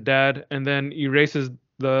mom and the dad, and then erases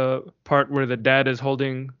the part where the dad is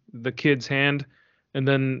holding the kid's hand, and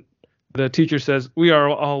then the teacher says, "We are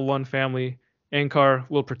all one family. Ankar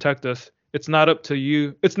will protect us. It's not up to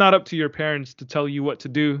you. It's not up to your parents to tell you what to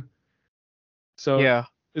do." So Yeah,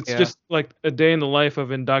 it's yeah, just like a day in the life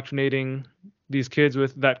of indoctrinating these kids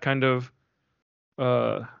with that kind of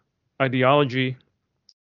uh, ideology.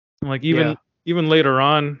 Like yeah, even later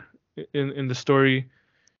on in the story,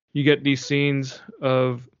 you get these scenes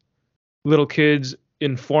of little kids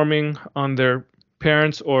informing on their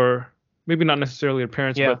parents, or maybe not necessarily their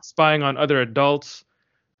parents, yeah, but spying on other adults.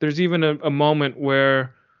 There's even a moment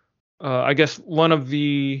where I guess one of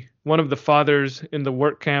the fathers in the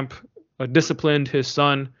work camp disciplined his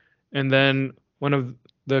son, and then one of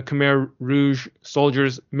the Khmer Rouge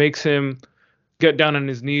soldiers makes him get down on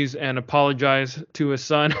his knees and apologize to his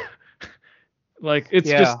son. Like it's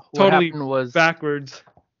yeah. just What totally happened was, backwards.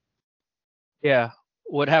 yeah,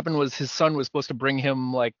 what happened was his son was supposed to bring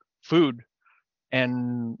him like food,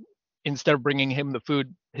 and instead of bringing him the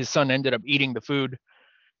food, his son ended up eating the food.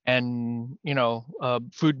 And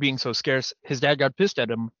food being so scarce, his dad got pissed at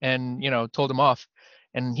him and told him off,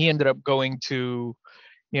 and he ended up going to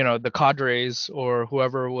the cadres or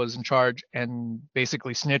whoever was in charge and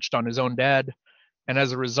basically snitched on his own dad. And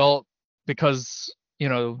as a result, because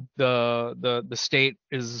the state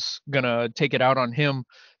is gonna take it out on him,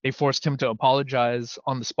 they forced him to apologize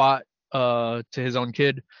on the spot to his own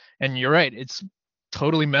kid. And you're right, it's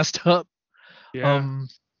totally messed up. Yeah. um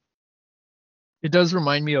it does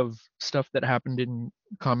remind me of stuff that happened in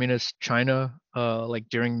communist China, like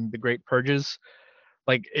during the Great Purges.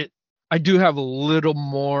 Like it, I do have a little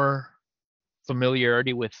more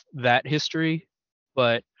familiarity with that history,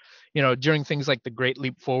 but during things like the Great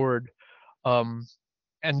Leap Forward, um,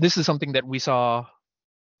 and this is something that we saw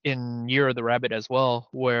in Year of the Rabbit as well,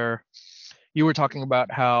 where you were talking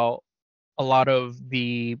about how a lot of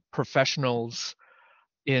the professionals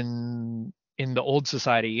in the old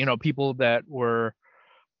society, people that were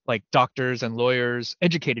like doctors and lawyers,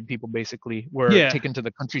 educated people basically, were Yeah. taken to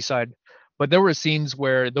the countryside. But there were scenes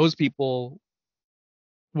where those people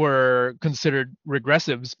were considered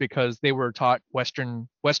regressives because they were taught Western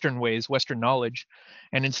ways, Western knowledge,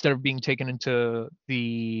 and instead of being taken into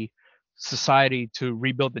the society to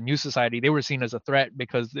rebuild the new society, they were seen as a threat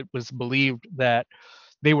because it was believed that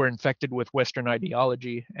they were infected with Western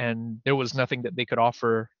ideology and there was nothing that they could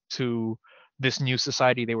offer to this new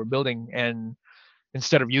society they were building. And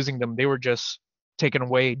instead of using them, they were just taken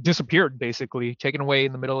away, disappeared, basically taken away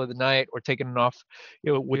in the middle of the night or taken off,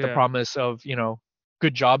 with the Yeah. promise of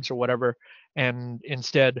good jobs or whatever. And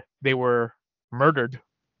instead they were murdered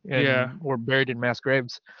Yeah. and were buried in mass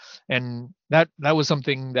graves. And that was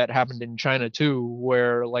something that happened in China too,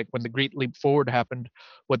 where like when the Great Leap Forward happened,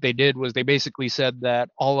 what they did was they basically said that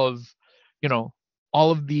you know all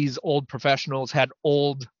of these old professionals had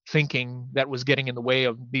old thinking that was getting in the way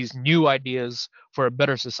of these new ideas for a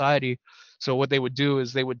better society. So what they would do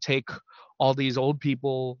is they would take all these old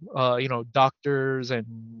people, doctors and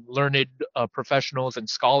learned professionals and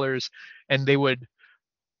scholars, and they would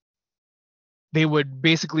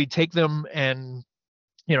basically take them and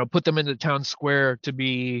put them in the town square to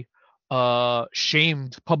be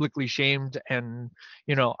shamed, publicly shamed, and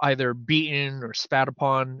either beaten or spat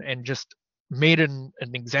upon, and just made an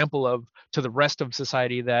example of to the rest of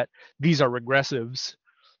society that these are regressives.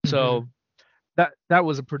 Hmm. So that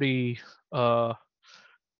was a pretty uh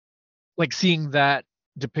like seeing that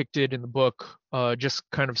depicted in the book just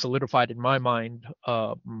kind of solidified in my mind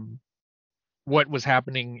what was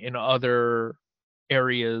happening in other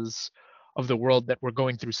areas of the world that were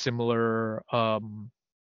going through similar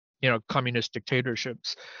communist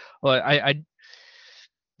dictatorships. Well, I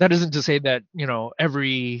that isn't to say that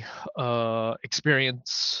every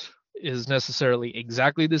experience is necessarily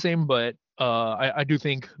exactly the same, but I do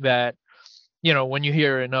think that when you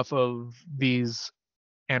hear enough of these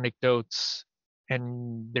anecdotes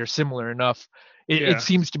and they're similar enough, it Yeah.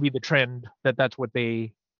 seems to be the trend that that's what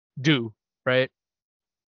they do, right?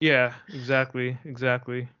 Yeah. Exactly.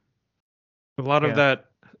 Exactly. A lot of Yeah. that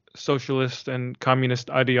socialist and communist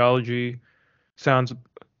ideology sounds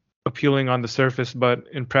appealing on the surface, but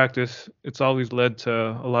in practice, it's always led to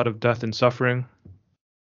a lot of death and suffering.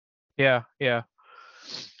 Yeah, yeah.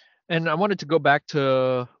 And I wanted to go back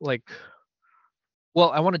to like,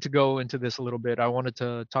 well, I wanted to go into this a little bit. I wanted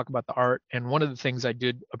to talk about the art. And one of the things I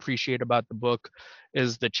did appreciate about the book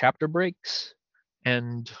is the chapter breaks.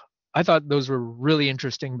 And I thought those were really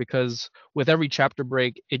interesting because with every chapter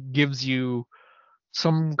break, it gives you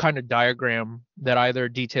some kind of diagram that either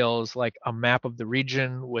details like a map of the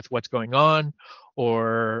region with what's going on,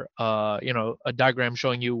 or a diagram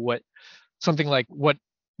showing you what something like what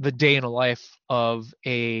the day in a life of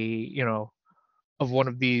of one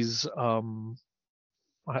of these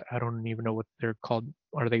I don't even know what they're called.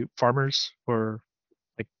 Are they farmers or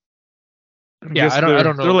like, I yeah, guess I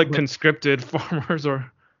don't they're know, like but conscripted farmers or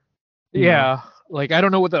yeah, like I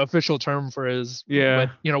don't know what the official term for is, but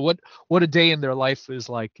yeah. what a day in their life is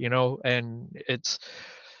like, and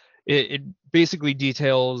it basically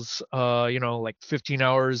details like 15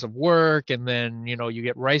 hours of work, and then you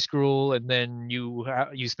get rice gruel, and then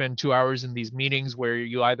you spend 2 hours in these meetings where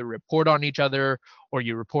you either report on each other or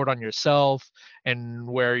you report on yourself, and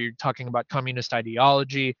where you're talking about communist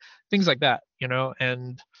ideology, things like that,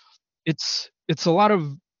 and it's a lot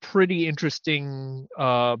of pretty interesting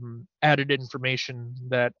added information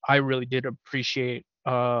that I really did appreciate,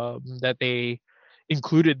 that they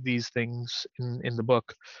included these things in the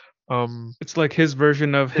book. um It's like his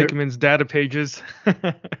version of there Hickman's data pages.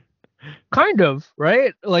 Kind of,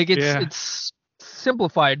 right? Like Yeah. it's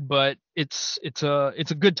simplified, but it's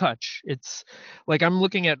a good touch. It's like I'm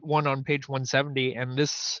looking at one on page 170, and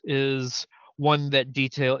this is one that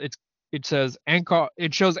it says Ankar.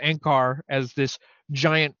 It shows Ankar as this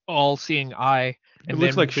giant all-seeing eye, It and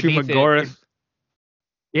looks like then beneath it, Shumagorath.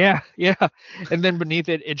 yeah, yeah, and then beneath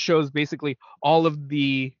it shows basically all of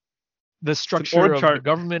the It's an structure org of the chart.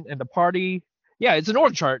 government and the party. Yeah, it's an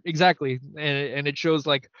org chart exactly, and it shows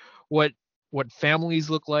like what what families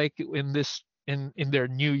look like in this in their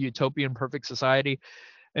new utopian perfect society.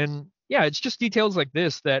 And yeah, it's just details like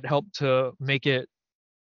this that help to make it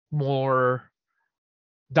more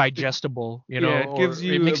It, digestible, yeah, it or gives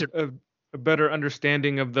it makes you it. a better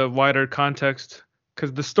understanding of the wider context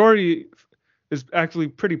because the story is actually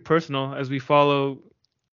pretty personal as we follow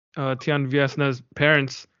Tian Viesna's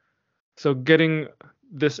parents. So getting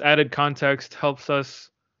this added context helps us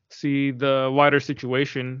see the wider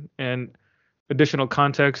situation and additional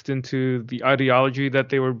context into the ideology that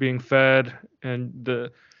they were being fed and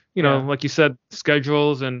the, Yeah, like you said,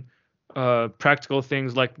 schedules and practical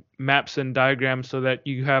things like maps and diagrams so that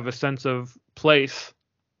you have a sense of place.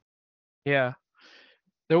 yeah.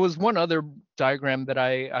 There was one other diagram that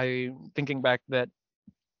I thinking back that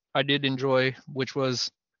I did enjoy, which was,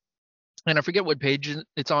 and I forget what page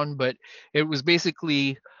it's on, but it was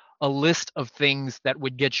basically a list of things that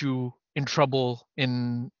would get you in trouble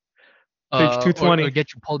in Page or 220.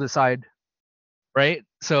 get you pulled aside, right?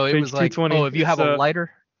 So it Page was like, oh, 220. if you It's have a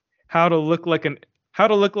lighter, how to look like an how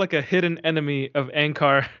to look like a hidden enemy of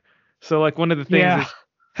Ankar. So like one of the things yeah, is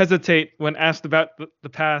hesitate when asked about the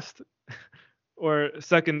past, or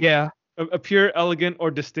second, yeah, appear elegant or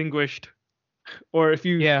distinguished, or if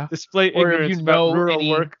you yeah. display Or if you ignorance about know rural any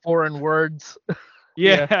work. foreign words,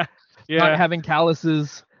 yeah, Yeah, not yeah. having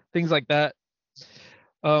calluses, things like that.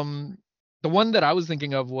 Um, the one that I was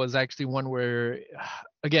thinking of was actually one where,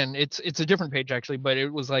 again, it's a different page actually, but it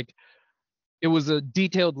was like it was a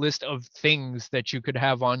detailed list of things that you could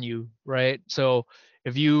have on you, right? So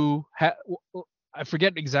if you have, I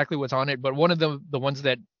forget exactly what's on it, but one of the ones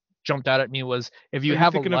that jumped out at me was if Are you you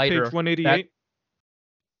have a thinking of page lighter, that 188?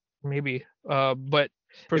 maybe, but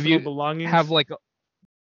if Personal you have belongings. like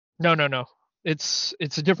no, no, no, it's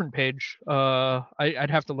a different page.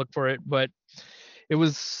 I'd have to look for it, but it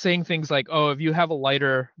was saying things like, oh, if you have a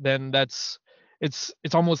lighter, then it's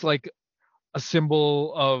almost like a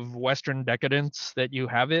symbol of Western decadence that you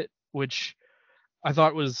have it, which I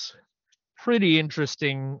thought was pretty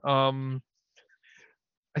interesting.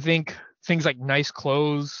 I think things like nice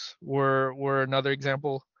clothes were another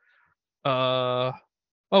example. Uh,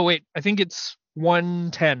 oh wait, I think it's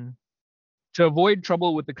 110. To avoid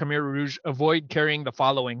trouble with the Khmer Rouge, avoid carrying the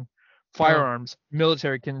following: Oh, firearms,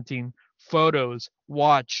 military canteen, photos,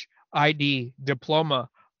 watch, ID, diploma,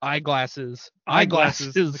 eyeglasses. Like,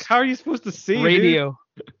 eyeglasses, how are you supposed to see, dude? radio.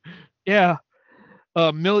 Yeah,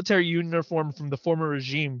 military uniform from the former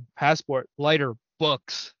regime, passport, lighter,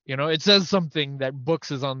 books. It says something that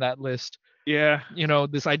books is on that list. Yeah,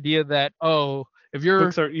 This idea that, oh, if you're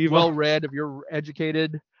books are evil. well read, if you're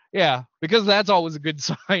educated, yeah, because that's always a good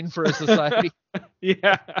sign for a society.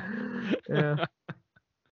 Yeah. Yeah.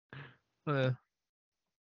 Uh,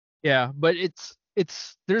 yeah, but it's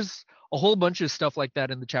there's a whole bunch of stuff like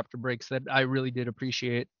that in the chapter breaks that I really did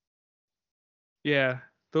appreciate. Yeah,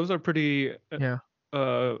 those are pretty Yeah.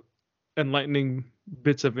 uh enlightening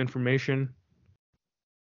bits of information.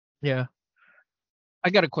 Yeah. I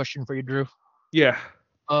got a question for you, Drew. Yeah.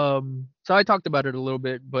 So I talked about it a little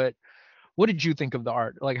bit, but what did you think of the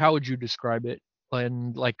art? Like, how would you describe it?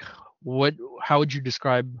 And like, what? How would you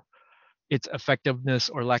describe its effectiveness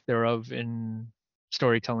or lack thereof in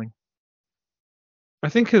storytelling? I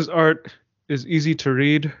think his art is easy to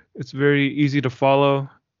read. It's very easy to follow.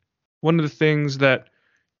 One of the things that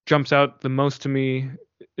jumps out the most to me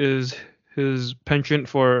is his penchant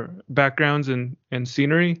for backgrounds and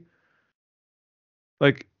scenery.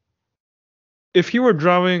 Like if he were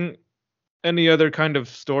drawing any other kind of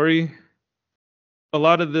story, a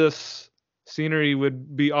lot of this scenery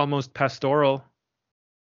would be almost pastoral.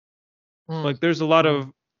 Mm, Like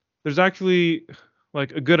mm, there's actually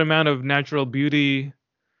like a good amount of natural beauty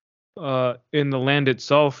in the land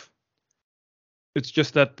itself. It's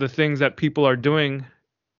just that the things that people are doing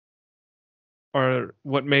are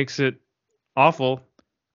what makes it awful.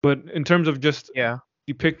 But in terms of just yeah.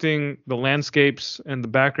 depicting the landscapes and the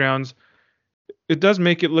backgrounds, it does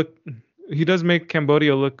make it look. He does make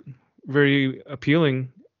Cambodia look very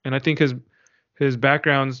appealing, and I think his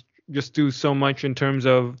backgrounds just do so much in terms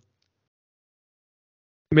of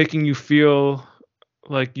making you feel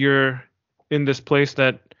like you're in this place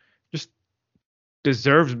that just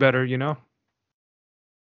deserves better, you know?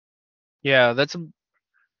 Yeah,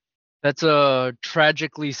 that's a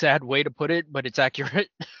tragically sad way to put it, but it's accurate.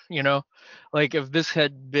 You know, like if this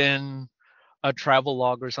had been a travel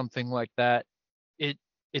log or something like that, it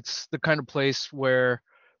it's the kind of place where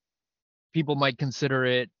people might consider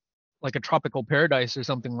it like a tropical paradise or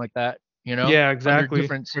something like that, you know, Yeah, under exactly.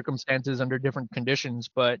 different circumstances, under different conditions.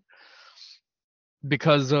 But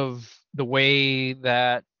because of the way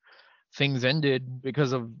that things ended,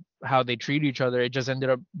 because of how they treat each other, it just ended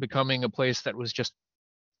up becoming a place that was just,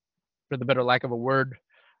 for the better lack of a word,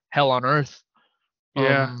 hell on earth.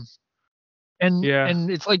 Yeah. Um, and Yeah. and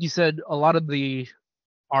it's like you said, a lot of the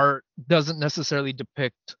art doesn't necessarily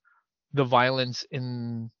depict the violence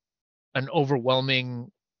in an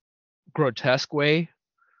overwhelming, grotesque way.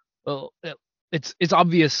 Well, it's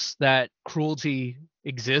obvious that cruelty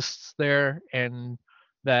exists there and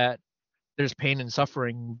that there's pain and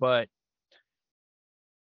suffering, but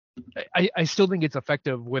I still think it's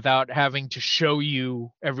effective without having to show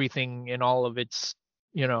you everything in all of its,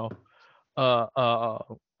 you know, uh, uh,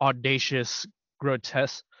 audacious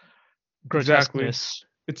grotesque Exactly. grotesqueness.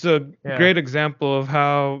 It's a Yeah. great example of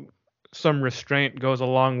how some restraint goes a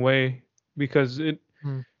long way because it,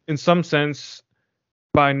 Mm. in some sense,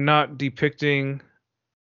 by not depicting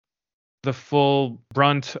the full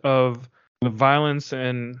brunt of the violence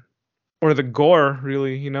and or the gore,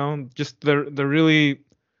 really, you know, just the really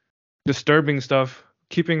disturbing stuff,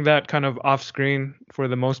 keeping that kind of off screen for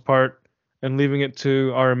the most part and leaving it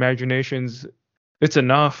to our imaginations, it's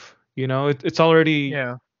enough. You know, it's already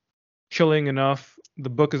Yeah. chilling enough. The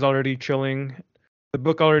book is already chilling. The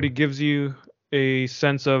book already gives you a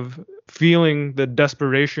sense of feeling the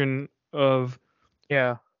desperation of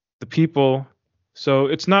Yeah. the people. So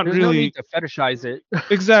it's not There's no really need to fetishize it, you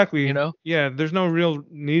exactly, know? yeah, there's no real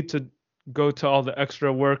need to go to all the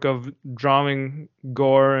extra work of drawing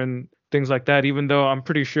gore and things like that, even though I'm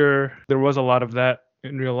pretty sure there was a lot of that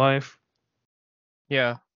in real life.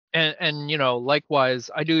 Yeah. And you know,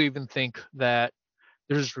 likewise, I do even think that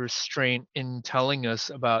there's restraint in telling us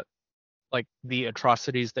about like the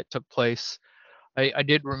atrocities that took place. I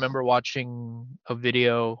did remember watching a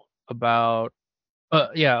video about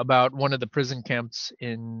yeah, about one of the prison camps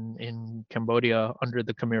in Cambodia under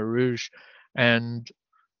the Khmer Rouge, and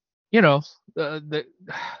you know, the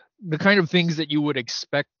the kind of things that you would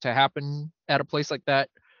expect to happen at a place like that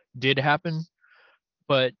did happen,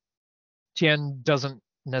 but Tien doesn't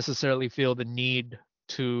necessarily feel the need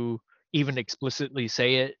to even explicitly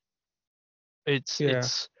say it. It's Yeah.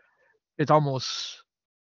 it's it's almost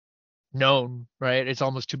known, right? It's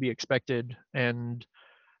almost to be expected. And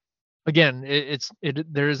again, it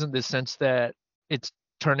there isn't this sense that it's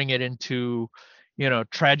turning it into, you know,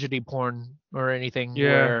 tragedy porn or anything Yeah.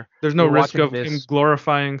 where There's no we're risk watching of him this.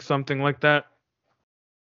 glorifying something like that.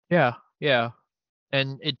 Yeah, yeah.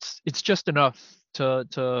 And it's just enough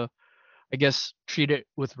to I guess treat it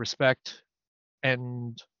with respect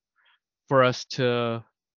and for us to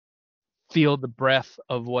feel the breath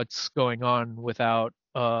of what's going on without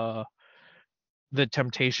the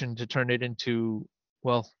temptation to turn it into,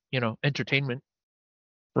 well, you know, entertainment.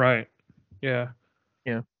 Right. Yeah.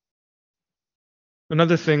 Yeah.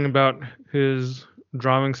 Another thing about his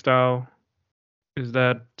drawing style is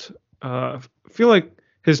that I feel like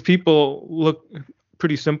his people look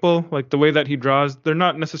pretty simple. Like the way that he draws, they're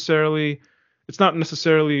not necessarily, it's not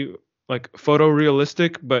necessarily like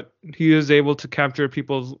photorealistic, but he is able to capture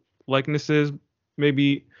people's likenesses,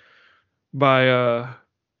 maybe by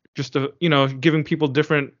just you know, giving people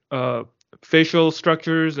different facial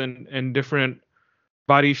structures and different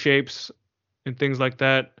body shapes and things like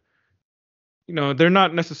that. You know, they're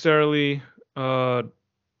not necessarily uh,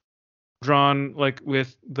 drawn like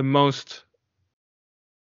with the most,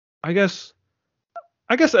 I guess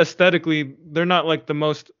I guess aesthetically, they're not like the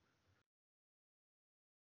most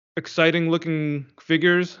exciting looking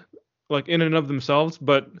figures, like in and of themselves,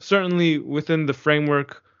 but certainly within the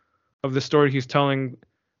framework of the story he's telling,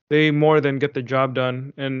 they more than get the job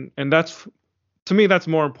done. And that's to me that's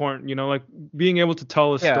more important, you know, like being able to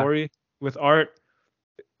tell a Yeah. story with art.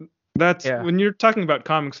 That's Yeah. when you're talking about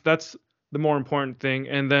comics, that's the more important thing.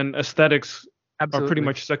 And then aesthetics are pretty Absolutely.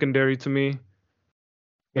 much secondary to me.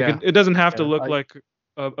 Like Yeah. it doesn't have to Yeah. look like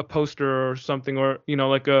a poster or something, or you know,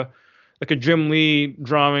 like a Jim Lee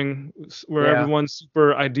drawing where Yeah. everyone's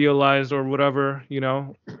super idealized or whatever. You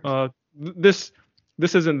know, this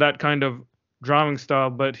this isn't that kind of drawing style,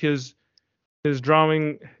 but his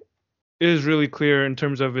drawing is really clear in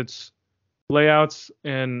terms of its layouts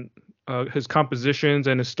and his compositions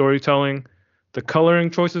and his storytelling. The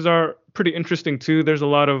coloring choices are pretty interesting too. There's a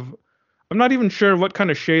lot of I'm not even sure what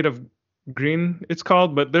kind of shade of green it's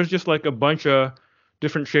called, but there's just like a bunch of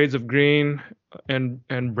different shades of green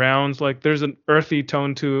and browns. Like there's an earthy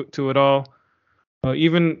tone to it all.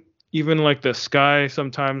 Even like the sky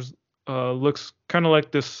sometimes looks kind of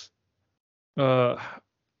like this uh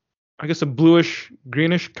I guess a bluish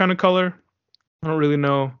greenish kind of color. I don't really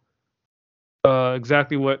know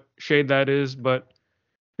exactly what shade that is, but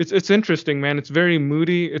it's interesting, man. It's very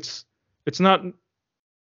moody. It's not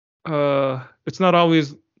it's not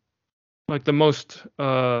always like the most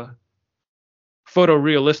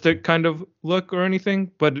photorealistic kind of look or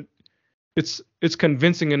anything, but it's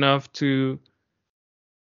convincing enough to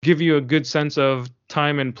give you a good sense of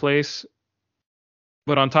time and place.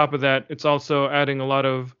 But on top of that, it's also adding a lot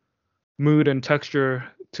of mood and texture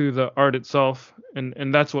to the art itself,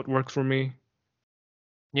 and that's what works for me.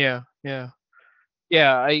 Yeah, yeah,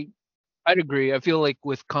 yeah. I'd agree. I feel like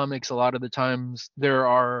with comics, a lot of the times there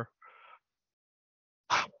are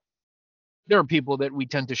people that we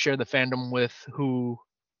tend to share the fandom with who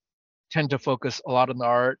tend to focus a lot on the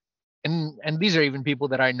art, and these are even people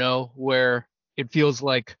that I know where it feels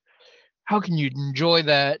like, how can you enjoy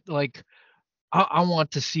that? Like, I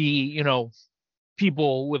want to see,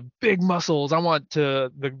 people with big muscles. I want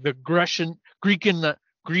to the Grecian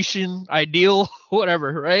ideal,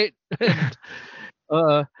 whatever, right? And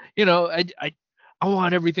uh, I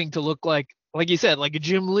want everything to look like you said, like a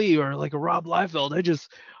Jim Lee or like a Rob Liefeld.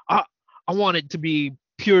 I I want it to be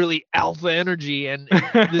purely alpha energy, and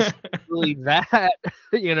this is really that.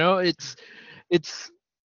 It's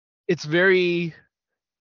it's very.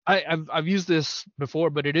 I've used this before,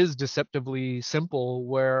 but it is deceptively simple.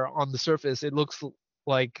 Where on the surface it looks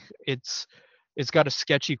like it's got a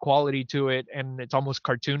sketchy quality to it, and it's almost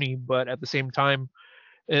cartoony, but at the same time,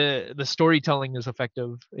 the storytelling is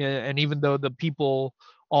effective. And even though the people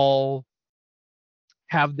all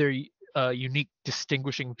have their unique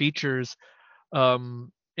distinguishing features,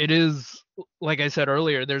 it is, like I said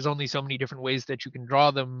earlier, there's only so many different ways that you can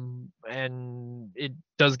draw them, and it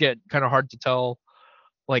does get kind of hard to tell,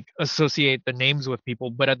 like associate the names with people,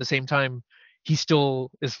 but at the same time he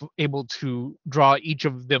still is able to draw each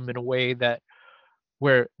of them in a way that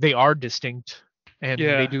where they are distinct and they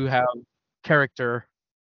Yeah, do have character.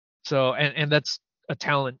 So and that's a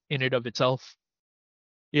talent in it of itself.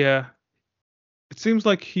 yeah. It seems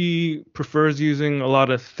like he prefers using a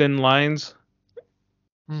lot of thin lines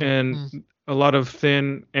and Mm-hmm. a lot of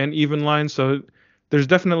thin and even lines. So there's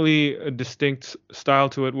definitely a distinct style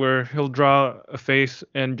to it where he'll draw a face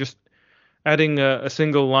and just adding a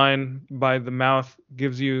single line by the mouth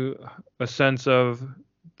gives you a sense of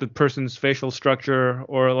the person's facial structure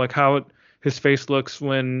or like how his face looks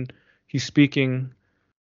when he's speaking.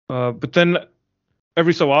 But then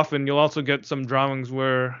every so often you'll also get some drawings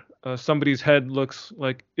where somebody's head looks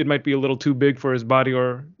like it might be a little too big for his body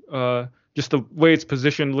or just the way it's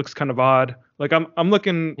positioned looks kind of odd. Like I'm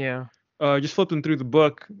looking Yeah. just flipping through the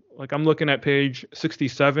book, like I'm looking at page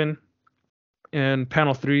 67 and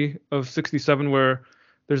panel 3 of 67 where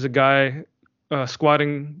there's a guy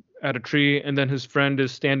squatting at a tree and then his friend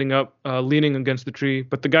is standing up leaning against the tree,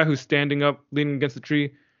 but the guy who's standing up leaning against the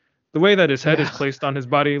tree, the way that his head is Yeah. placed on his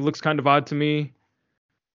body looks kind of odd to me.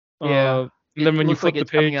 Yeah. And It then when you looks like flip the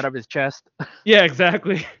it's coming out page, of his chest. yeah,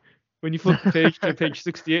 exactly. When you flip the page to page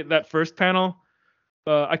 68, that first panel,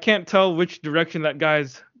 I can't tell which direction that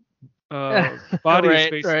guy's body is Right,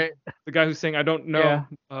 facing. right. The guy who's saying, "I don't Yeah.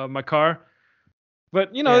 know my car,"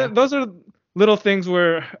 but Yeah. those are little things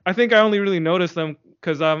where I think I only really notice them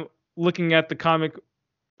because I'm looking at the comic,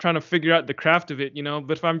 trying to figure out the craft of it.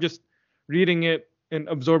 But if I'm just reading it and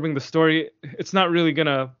absorbing the story, it's not really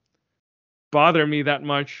gonna bother me that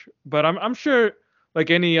much. But I'm sure, like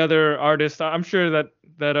any other artist, I'm sure that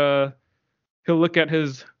he'll look at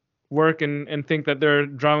his work and think that there are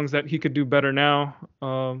drawings that he could do better now.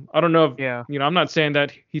 I don't know if Yeah. I'm not saying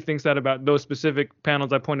that he thinks that about those specific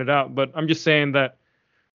panels I pointed out, but I'm just saying that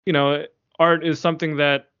you know art is something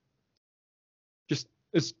that just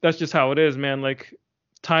that's just how it is, man. Like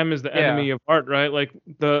time is the Yeah. enemy of art, right? Like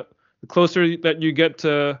the closer that you get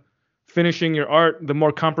to finishing your art, the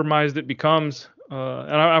more compromised it becomes.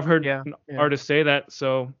 And I've heard Yeah. Yeah. artists say that,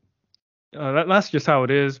 so that's just how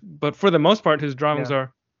it is. But for the most part, his drawings Yeah.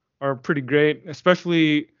 are pretty great,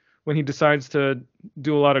 especially when he decides to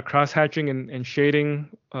do a lot of cross hatching and shading,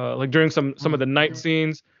 like during some of the night Mm-hmm.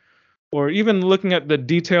 scenes, or even looking at the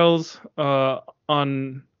details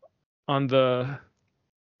on the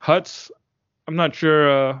huts. I'm not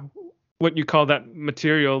sure what you call that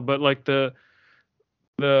material, but like the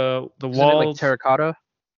Isn't it like walls. terracotta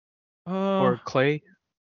Uh, or clay?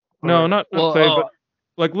 no, Or not well, clay, but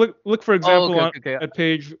like look for oh, example okay, on okay, okay. at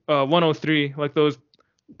page 103, like those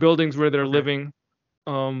buildings where they're Okay. living.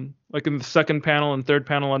 Like in the second panel and third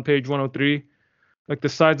panel on page 103, like the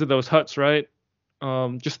sides of those huts, right?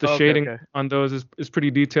 Just the Okay. shading Okay. on those is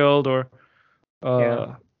pretty detailed. Or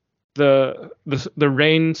Yeah. uh, the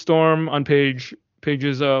rainstorm on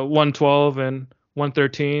pages 112 and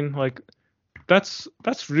 113. Like that's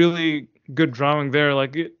really good drawing there.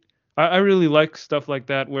 Like I really like stuff like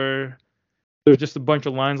that where there's just a bunch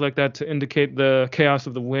of lines like that to indicate the chaos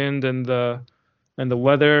of the wind and the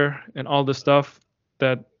weather and all the stuff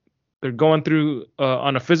that they're going through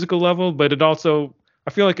on a physical level. But I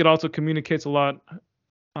feel like it also communicates a lot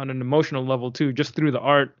on an emotional level too, just through the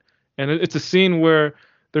art. And it's a scene where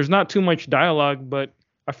there's not too much dialogue, but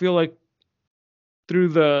I feel like through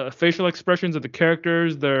the facial expressions of the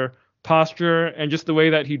characters, their posture, and just the way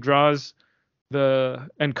that he draws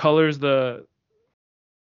and colors the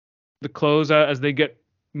clothes as they get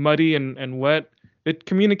muddy and wet, it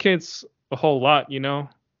communicates a whole lot, you know.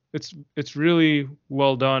 It's really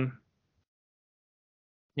well done.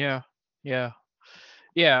 Yeah. Yeah.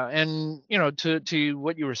 Yeah. And to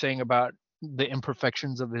what you were saying about the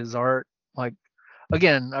imperfections of his art, like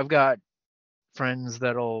again, I've got friends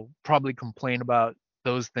that'll probably complain about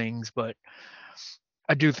those things, but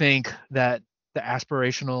I do think that the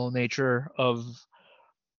aspirational nature of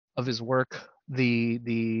his work,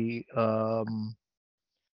 the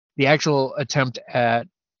actual attempt at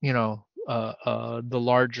the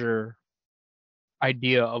larger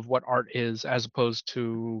idea of what art is, as opposed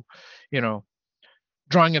to you know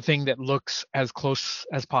drawing a thing that looks as close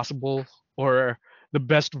as possible, or the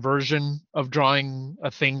best version of drawing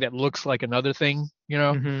a thing that looks like another thing,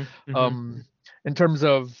 Mhm. Mhm. um in terms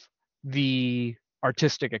of the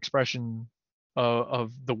artistic expression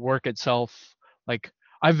of the work itself. Like,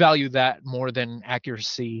 I value that more than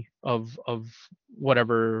accuracy of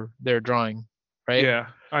whatever they're drawing, right? Yeah,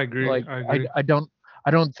 I agree. Like, I i agree. i don't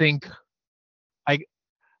I don't think I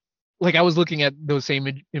like I was looking at those same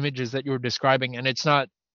images that you were describing, and it's not,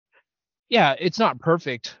 yeah, it's not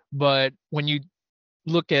perfect, but when you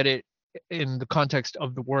look at it in the context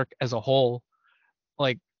of the work as a whole,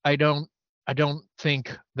 like, I don't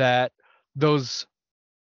think that those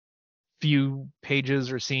few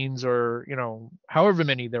pages or scenes, or however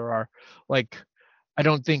many there are, like, I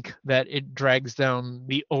don't think that it drags down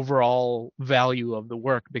the overall value of the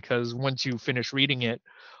work, because once you finish reading it,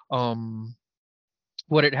 um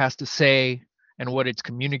what it has to say and what it's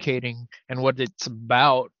communicating and what it's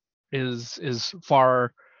about is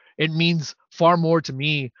far it means far more to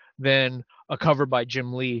me than a cover by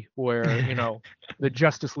Jim Lee where, the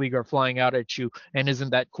Justice League are flying out at you, and isn't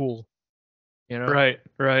that cool, you know? Right,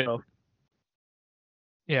 right. So,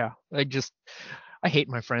 yeah, I hate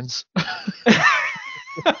my friends.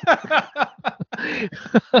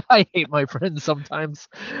 I hate my friends sometimes.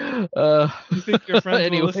 Uh You think your friends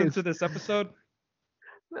will listen anyways, to this episode?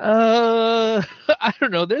 I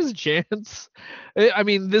don't know. There's a chance. I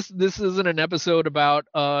mean, this isn't an episode about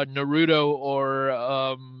Naruto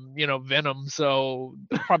or Venom, so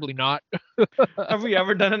probably not. Have we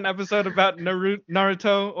ever done an episode about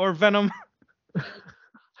Naruto or Venom?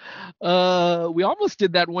 We almost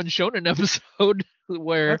did that one shonen episode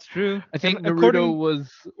where That's true. I And think Naruto according,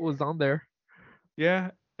 was on there.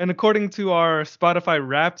 yeah, and according to our Spotify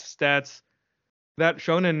Wrapped stats, that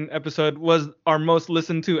shonen episode was our most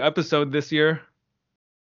listened to episode this year.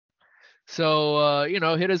 So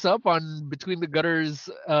hit us up on Between the Gutters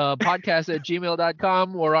podcast at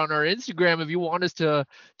gmail.com, or on our Instagram if you want us to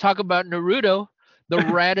talk about Naruto, the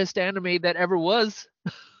raddest anime that ever was,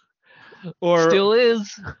 Or still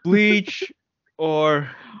is. Bleach, or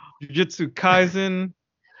Jujutsu Kaisen.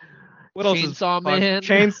 What else is Chainsaw Man.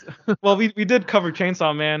 Well, we did cover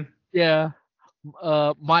Chainsaw Man. Yeah.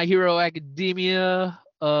 My Hero Academia.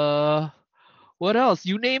 What else?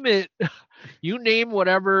 You name it. You name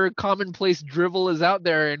whatever commonplace drivel is out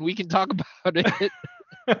there, and we can talk about it.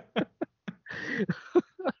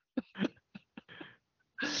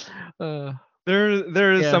 uh,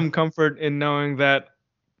 There is yeah. some comfort in knowing that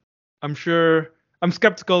I'm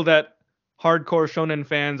skeptical that hardcore shonen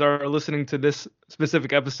fans are listening to this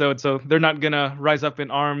specific episode, so they're not gonna rise up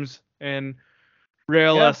in arms and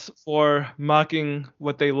rail Yeah. us for mocking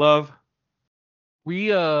what they love.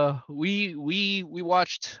 We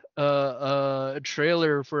watched a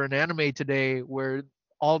trailer for an anime today where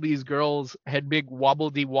all these girls had big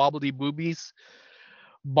wobbledy boobies,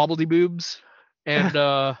 bobbledy boobs, and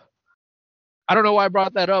I don't know why I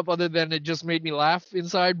brought that up, other than it just made me laugh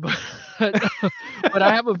inside. But but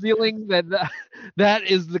I have a feeling that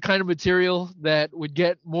is the kind of material that would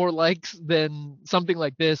get more likes than something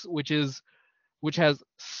like this, which has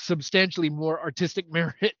substantially more artistic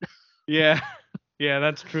merit. Yeah. Yeah,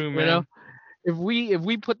 that's true, You know, man. if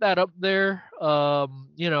we put that up there,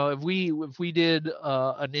 if we did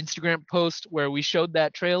an Instagram post where we showed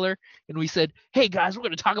that trailer and we said, hey guys, we're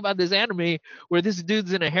gonna talk about this anime where this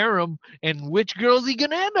dude's in a harem and which girl's he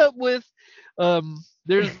gonna end up with,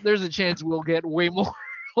 there's a chance we'll get way more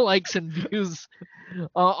likes and views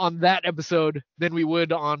on that episode than we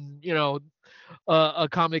would on a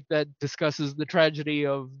comic that discusses the tragedy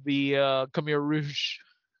of the Khmer Rouge.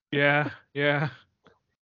 Yeah, yeah.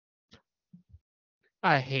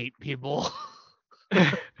 I hate people.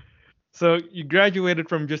 So you graduated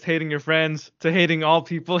from just hating your friends to hating all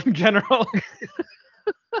people in general.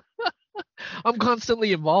 I'm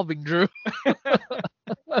constantly evolving, Drew.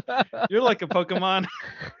 You're like a Pokemon.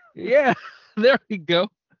 Yeah, there we go.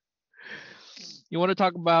 You want to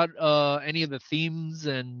talk about any of the themes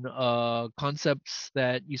and concepts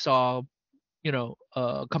that you saw,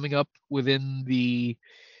 coming up within the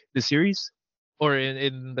series or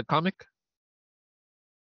in the comic?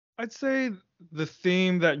 I'd say the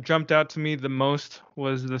theme that jumped out to me the most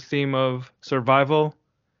was the theme of survival.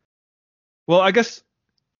 Well, I guess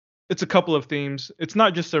it's a couple of themes. It's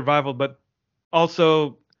not just survival, but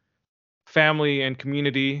also family and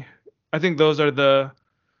community. I think those are the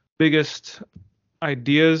biggest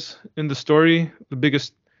ideas in the story, the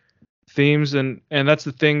biggest themes, and that's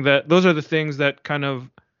the thing that those are the things that kind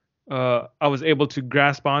of I was able to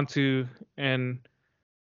grasp onto, and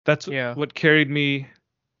that's Yeah, what carried me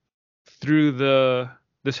through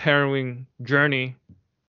this harrowing journey.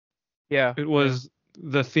 yeah, It yeah, was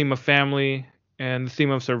the theme of family and the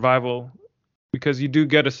theme of survival, because you do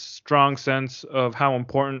get a strong sense of how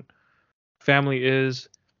important family is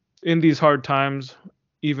in these hard times,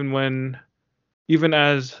 even when even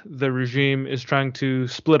as the regime is trying to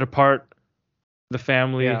split apart the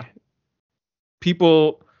family. yeah,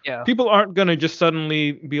 people yeah, people aren't going to just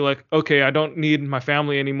suddenly be like, okay, I don't need my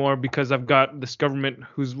family anymore because I've got this government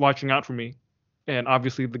who's watching out for me. And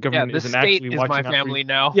obviously the yeah. government The isn't state actually is my watching out for you. family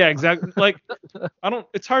now. Yeah, exactly. Like, I don't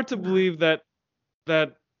it's hard to believe that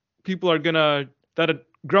people are gonna that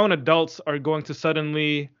grown adults are going to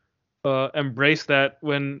suddenly embrace that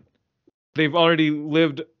when they've already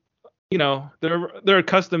lived, they're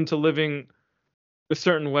accustomed to living a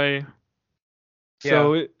certain way. Yeah,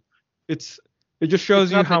 So it's it just it's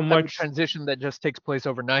shows you not the how type of much. transition that just takes place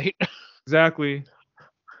overnight. Exactly.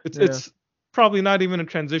 It's Yeah, it's probably not even a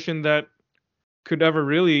transition that could ever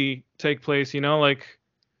really take place, like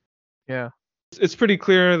yeah, it's pretty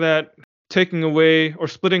clear that taking away or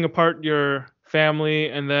splitting apart your family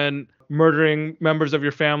and then murdering members of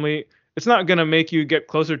your family, it's not going to make you get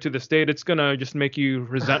closer to the state. It's going to just make you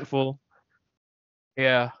resentful.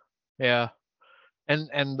 yeah, yeah.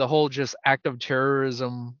 And the whole just act of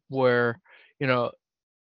terrorism where you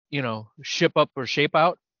know ship up or shape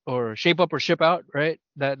out, or shape up or ship out, right?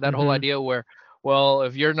 That whole Mhm. idea where, well,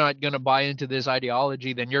 if you're not going to buy into this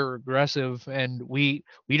ideology, then you're regressive, and we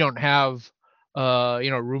don't have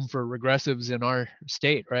room for regressives in our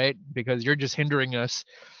state, right? Because you're just hindering us.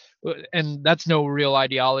 And that's no real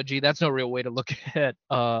ideology, that's no real way to look at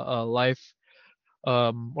life,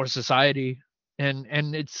 or society.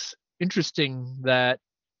 And it's interesting that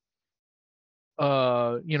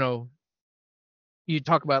you know you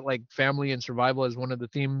talk about like family and survival as one of the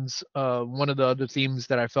themes. One of the other themes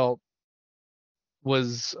that I felt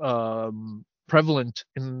was prevalent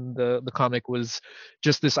in the comic was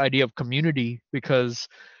just this idea of community, because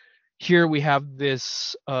here we have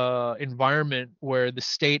this environment where the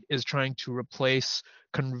state is trying to replace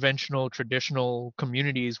conventional traditional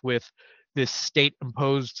communities with this state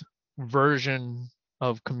imposed version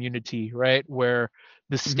of community, right? Where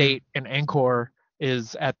the Mhm. state and Angkor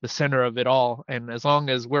is at the center of it all. And as long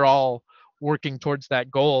as we're all working towards that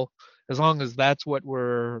goal, as long as that's what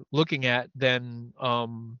we're looking at, then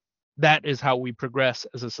that is how we progress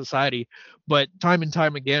as a society. But time and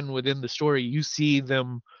time again within the story, you see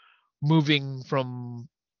them moving from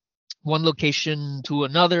one location to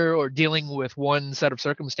another or dealing with one set of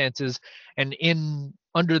circumstances, and in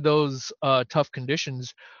under those tough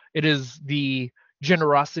conditions, it is the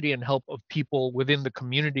generosity and help of people within the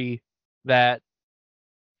community that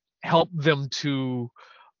help them to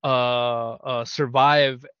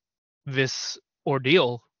survive this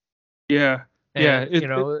ordeal. Yeah. Yeah, And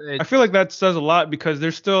I it feel like that says a lot because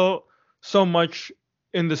there's still so much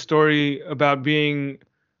in the story about being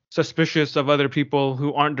suspicious of other people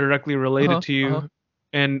who aren't directly related uh-huh, to uh-huh, you,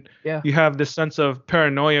 and yeah, you have this sense of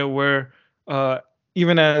paranoia where uh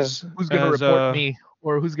even yeah, who's going to as report me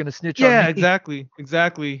or who's going to snitch on yeah, me. exactly,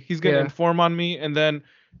 he's going to Yeah, inform on me, and then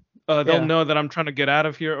they'll yeah, know that I'm trying to get out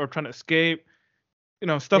of here or trying to escape,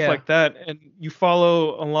 stuff yeah, like that, and you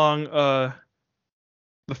follow along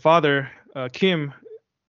the father, Kim,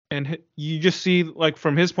 and you just see like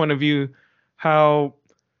from his point of view how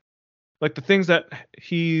like the things that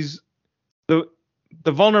he's the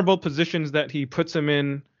the vulnerable positions that he puts him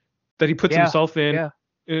in, that he puts Yeah, himself yeah.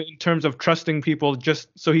 in terms of trusting people just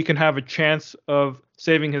so he can have a chance of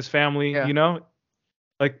saving his family, Yeah.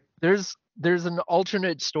 like There's an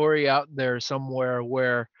alternate story out there somewhere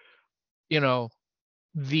where, you know,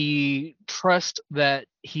 the trust that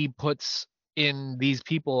he puts in these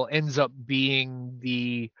people ends up being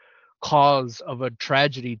the cause of a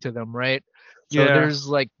tragedy to them, right? So yeah, there's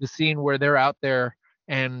like the scene where they're out there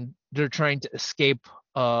and they're trying to escape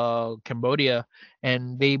Cambodia,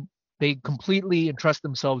 and they completely entrust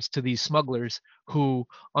themselves to these smugglers who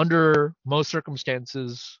under most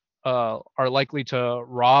circumstances are likely to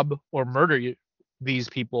rob or murder these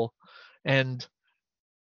people. And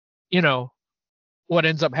you know, what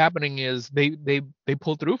ends up happening is they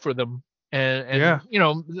pull through for them. yeah.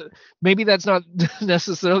 And maybe that's not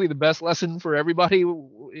necessarily the best lesson for everybody,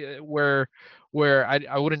 where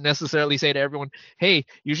I wouldn't necessarily say to everyone, hey,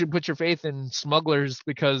 you should put your faith in smugglers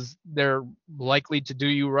because they're likely to do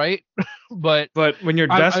you right. But But when you're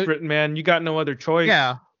I desperate, man, you got no other choice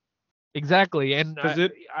yeah, exactly. And because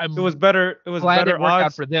it was I'm glad better it worked out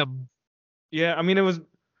odds. for them. Yeah, I mean it was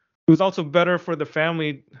also better for the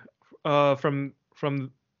family,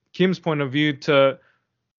 from Kim's point of view, to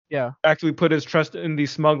Yeah, actually put his trust in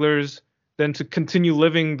these smugglers than to continue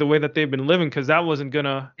living the way that they've been living, because that wasn't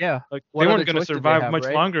gonna, yeah. like, they What other weren't gonna choice did they survive have, much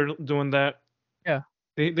right? longer doing that. Yeah.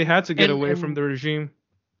 They had to get away from And the regime.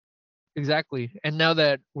 exactly. And now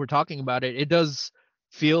that we're talking about it, it does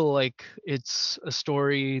feel like it's a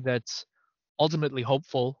story that's ultimately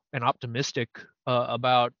hopeful and optimistic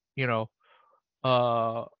about,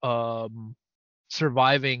 uh, um,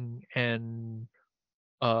 surviving and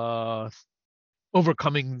uh,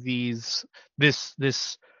 overcoming this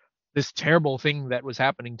this terrible thing that was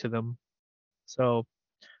happening to them. So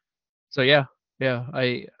so yeah, yeah.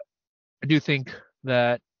 I do think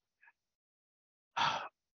that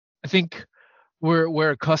I think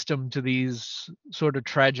we're accustomed to these sort of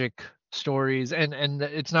tragic stories, and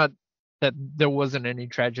it's not that there wasn't any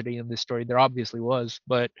tragedy in this story. There obviously was,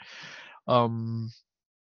 um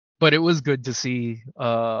but it was good to see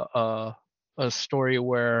a story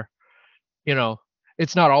where, you know,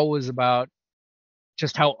 it's not always about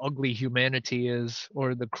just how ugly humanity is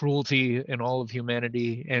or the cruelty in all of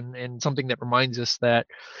humanity, and something that reminds us that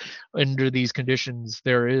under these conditions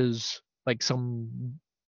there is like some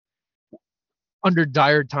under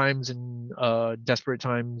dire times and desperate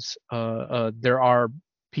times, there are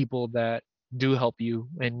people that do help you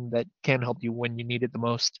and that can help you when you need it the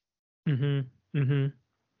most. Mhm. Mhm.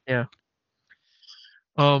 Yeah.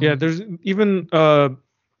 Yeah, Um. there's even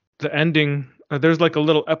the ending. There's like a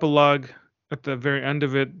little epilogue at the very end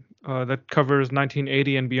of it, that covers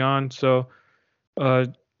 1980 and beyond. So uh,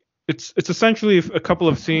 it's essentially a couple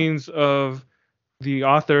of scenes of the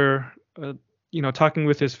author, talking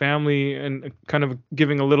with his family and kind of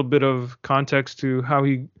giving a little bit of context to how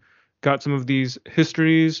he got some of these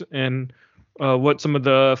histories and what some of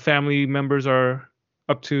the family members are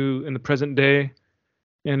up to in the present day.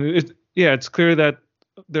 And it's clear that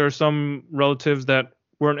there are some relatives that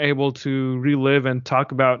weren't able to relive and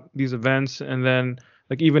talk about these events, and then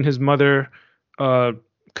like even his mother uh,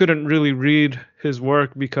 couldn't really read his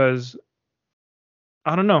work because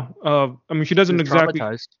I don't know. I mean, she She doesn't was exactly.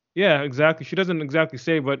 traumatized. Yeah, exactly. She doesn't exactly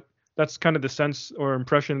say, but that's kind of the sense or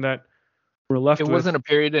impression that we're It left with. wasn't a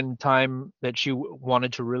period in time that she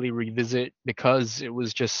wanted to really revisit because it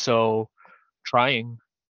was just so trying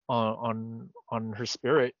on her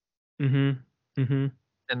spirit. Mhm. Mhm.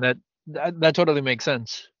 And that totally makes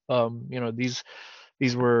sense.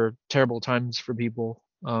 These were terrible times for people.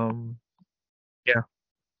 Yeah.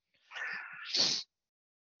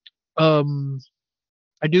 um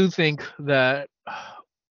I do think that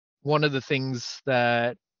one of the things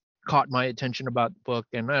that caught my attention about the book,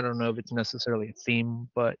 and I don't know if it's necessarily a theme,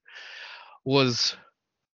 but was,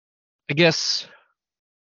 I guess,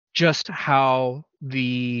 just how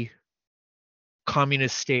the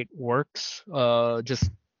communist state works.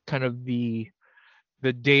 Just kind of the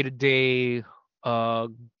day to day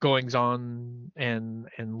goings on and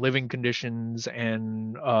living conditions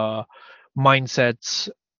and mindsets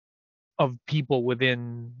of people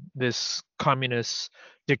within this communist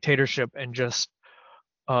dictatorship, and just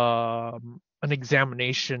an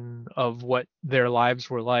examination of what their lives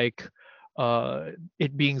were like,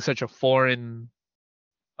 it being such a foreign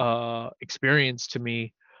experience to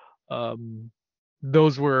me. um,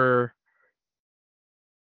 those were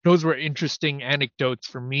those were interesting anecdotes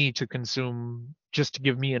for me to consume, just to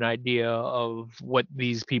give me an idea of what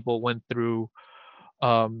these people went through,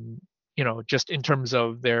 um, just in terms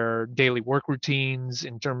of their daily work routines,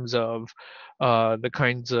 in terms of the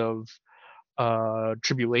kinds of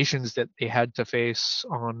tribulations that they had to face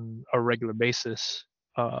on a regular basis.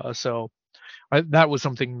 So that was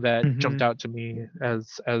something that jumped Mm-hmm. out to me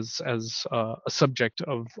as a subject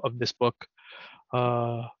of this book.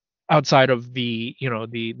 Uh, Outside of the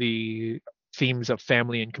themes of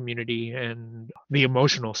family and community and the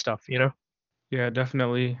emotional stuff, Yeah,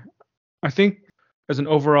 definitely. I think as an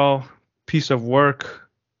overall piece of work,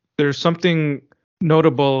 there's something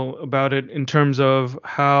notable about it in terms of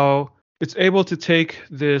how it's able to take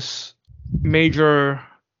this major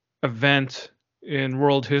event in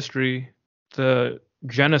world history, the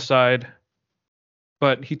genocide,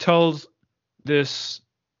 but he tells this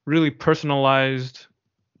really personalized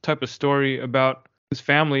type of story about his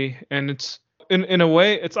family, and it's in a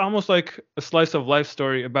way it's almost like a slice of life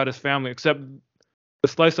story about his family, except the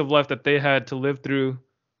slice of life that they had to live through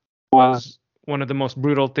was one of the most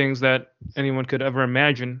brutal things that anyone could ever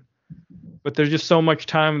imagine. But there's just so much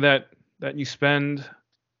time that you spend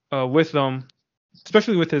with them,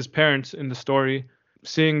 especially with his parents in the story,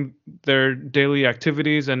 seeing their daily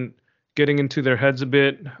activities and getting into their heads a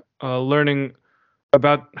bit, learning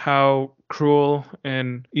about how cruel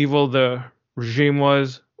and evil the regime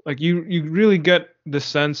was. Like you really get the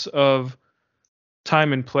sense of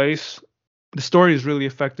time and place. The story is really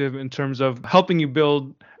effective in terms of helping you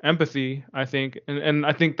build empathy, I think. And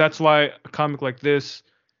I think that's why a comic like this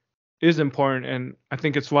is important, and I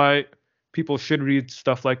think it's why people should read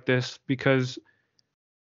stuff like this, because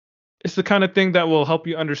it's the kind of thing that will help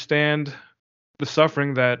you understand the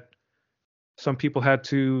suffering that some people had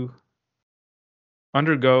to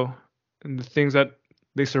undergo and the things that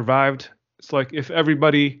they survived. It's like if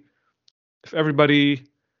everybody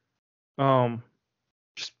um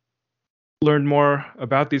just learned more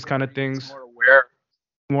about these kind of It's things, more aware,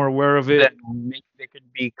 more aware of then it. maybe they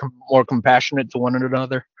could be more compassionate to one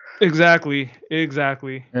another. Exactly.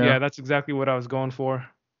 Yeah, Yeah, that's exactly what I was going for.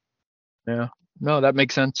 yeah. No, that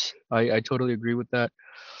makes sense. I totally agree with that.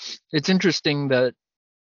 It's interesting that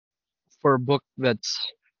for a book that's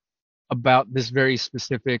about this very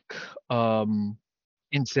specific um,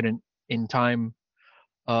 incident in time,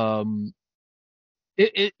 um,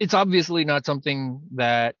 it's obviously not something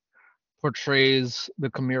that portrays the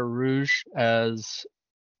Khmer Rouge as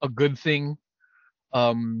a good thing,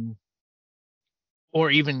 um, or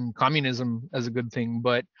even communism as a good thing,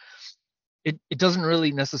 but it doesn't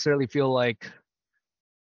really necessarily feel like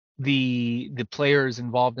the players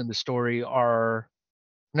involved in the story are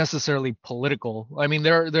necessarily political. I mean,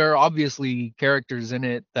 there are obviously characters in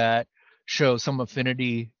it that show some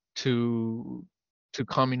affinity to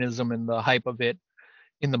communism and the hype of it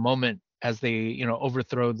in the moment as they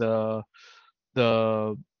overthrow the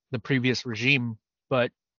the previous regime.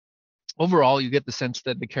 But overall, you get the sense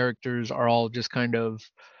that the characters are all just kind of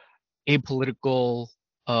apolitical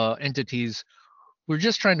entities who are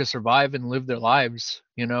just trying to survive and live their lives,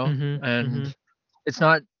 Mhm. and Mhm. it's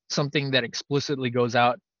not something that explicitly goes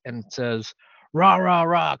out and says rah rah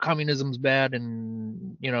rah communism's bad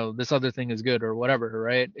and this other thing is good or whatever,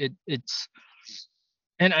 right? It's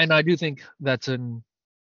and I do think it's an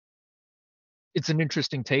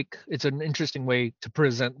interesting take. It's an interesting way to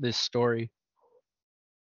present this story.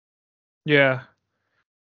 Yeah.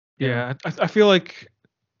 Yeah. Yeah. I feel like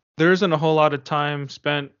there isn't a whole lot of time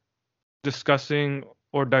spent discussing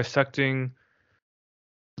or dissecting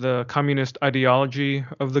the communist ideology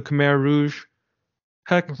of the Khmer Rouge.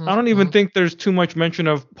 Heck, Hmm. I don't even Hmm. think there's too much mention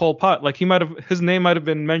of Pol Pot. Like his name might have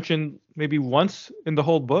been mentioned maybe once in the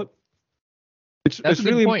whole book. It's That's a it's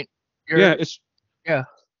good really point. yeah, You're Yeah.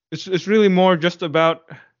 it's really more just about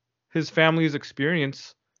his family's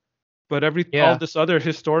experience. But all Yeah. this other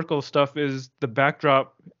historical stuff is the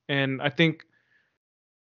backdrop, and I think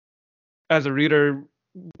as a reader,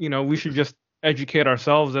 we should just educate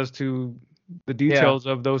ourselves as to the Yeah. details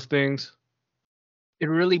of those things. It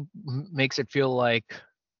really makes it feel like,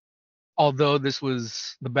 although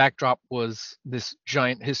the backdrop was this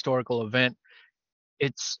giant historical event,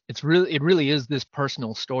 it really is this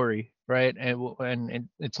personal story, right? And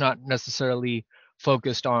it's not necessarily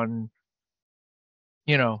focused on,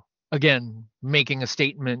 you know again, making a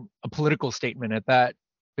statement, a political statement at that,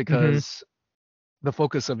 Mhm. because the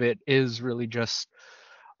focus of it is really just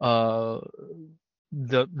uh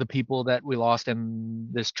the people that we lost and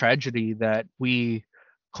this tragedy that we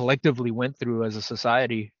collectively went through as a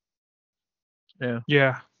society. Yeah.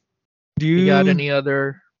 Yeah. Do You got you any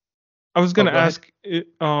other? I was Oh, going to go ahead. ask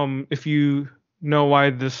if you know why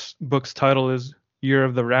this book's title is Year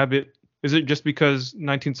of the Rabbit? Is it just because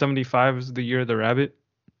 1975 is the year of the rabbit?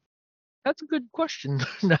 That's a good question.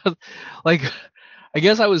 Now, like, I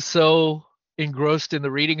guess I was so engrossed in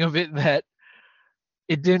the reading of it that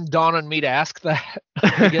it didn't dawn on me to ask that.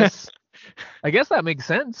 I guess that makes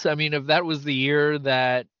sense. I mean, if that was the year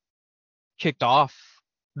that kicked off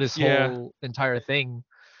this Yeah. whole entire thing,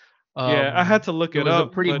 Yeah, I had to look it it was a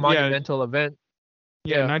up, pretty but yeah, monumental event.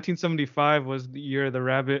 yeah, Yeah. 1975 was the year of the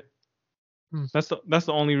rabbit. Hmm. That's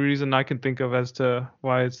the only reason I can think of as to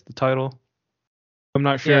why it's the title. I'm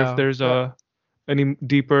not sure if Yeah. there's any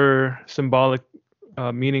deeper symbolic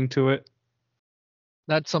meaning to it.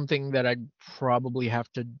 That's something that I'd probably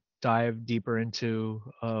have to dive deeper into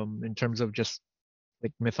in terms of just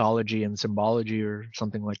like mythology and symbology or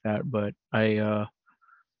something like that. But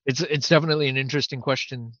it's definitely an interesting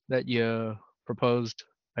question that you proposed.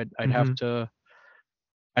 I'd have Mhm. to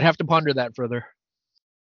I'd have to ponder that further.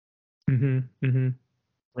 Mhm. Mhm.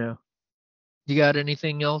 Yeah. You got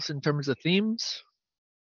anything else in terms of themes?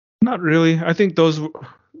 Not really. I think those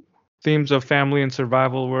themes of family and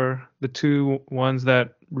survival were the two ones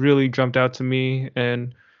that really jumped out to me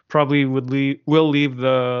and probably will leave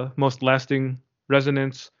the most lasting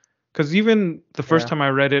resonance. Because even the first Yeah. time I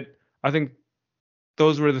read it, I think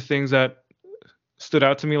those were the things that stood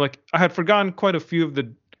out to me. Like I had forgotten quite a few of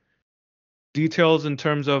the details in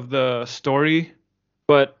terms of the story,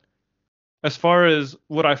 but as far as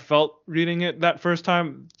what I felt reading it that first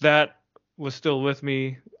time, that was still with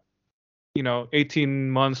me, 18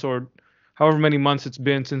 months or however many months it's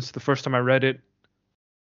been since the first time I read it.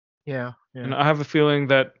 Yeah. And Yeah. I have a feeling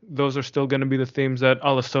that those are still going to be the themes that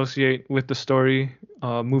I'll associate with the story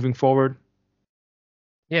moving forward.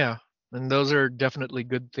 Yeah. And those are definitely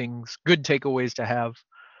good things, good takeaways to have.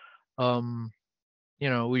 Um,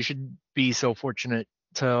 we should be so fortunate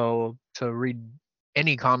to read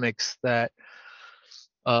any comics that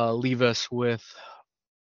leave us with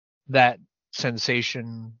that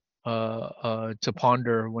sensation to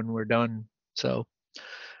ponder when we're done. So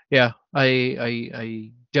yeah,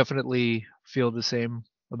 I definitely feel the same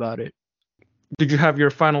about it. Did you have your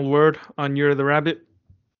final word on Year of the Rabbit?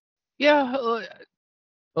 Yeah,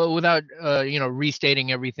 without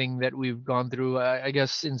restating everything that we've gone through, I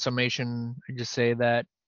guess in summation, I just say that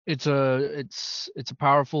it's a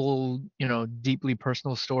powerful, deeply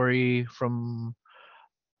personal story from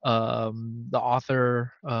the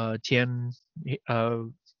author Tien uh,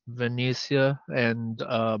 Venetia, and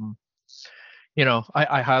I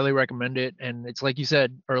highly recommend it. And it's like you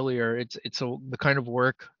said earlier, it's the kind of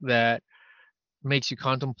work that makes you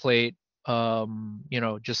contemplate,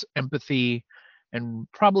 just empathy, and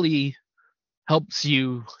probably helps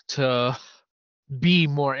you to be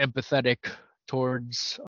more empathetic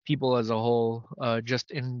towards people as a whole,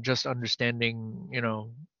 just understanding,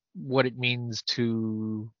 what it means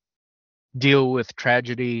to deal with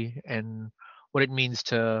tragedy and what it means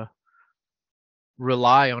to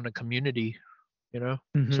rely on a community, you know.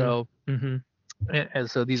 Mhm. So Mhm.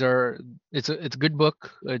 and so it's a good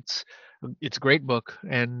book. It's a great book,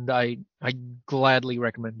 and I gladly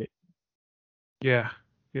recommend it. Yeah.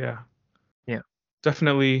 Yeah. Yeah.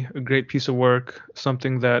 Definitely a great piece of work,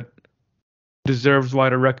 something that deserves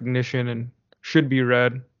wider recognition and should be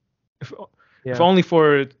read, if if Yeah. only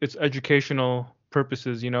for its educational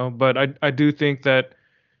purposes. But I do think that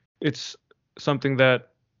it's something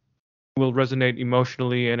that will resonate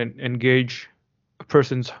emotionally and engage a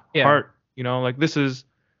person's Yeah. heart. Like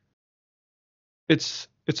it's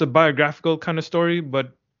a biographical kind of story,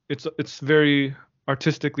 but it's very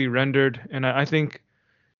artistically rendered, and I think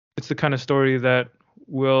it's the kind of story that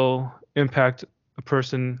will impact a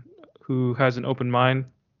person who has an open mind.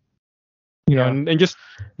 Yeah. And just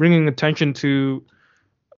bringing attention to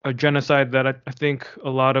a genocide that I think a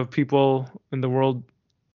lot of people in the world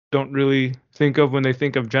don't really think of when they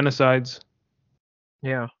think of genocides.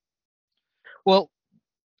 Yeah. Well,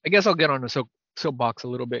 I guess I'll get on the soapbox a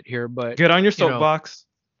little bit here, but Get on your you know, soapbox.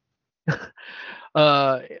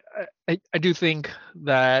 uh, I do think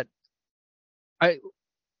that I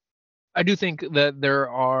I do think that there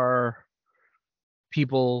are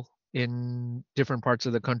people in different parts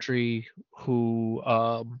of the country who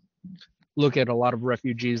look at a lot of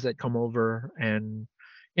refugees that come over, and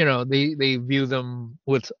they view them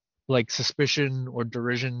with like suspicion or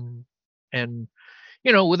derision, and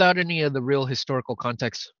without any of the real historical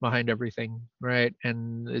context behind everything, right?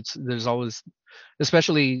 And there's always,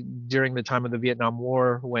 especially during the time of the Vietnam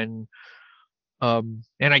War, when and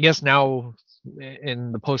I guess now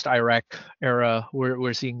in the post Iraq era,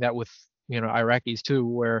 we're seeing that with Iraqis too,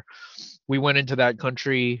 where we went into that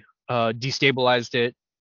country, destabilized it,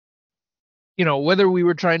 whether we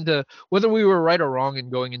were right or wrong in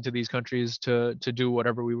going into these countries to do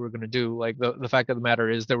whatever we were going to do, like the fact of the matter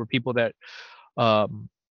is there were people that um,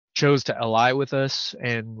 chose to ally with us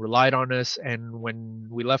and relied on us, and when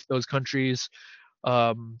we left those countries,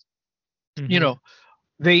 um, you Mm-hmm. know,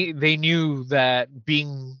 they knew that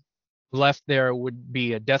being left there would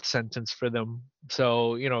be a death sentence for them.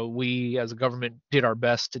 So, we as a government did our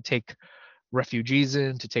best to take refugees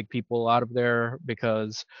in, to take people out of there,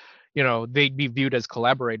 because they'd be viewed as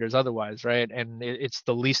collaborators otherwise, right? And it's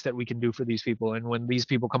the least that we can do for these people. And when these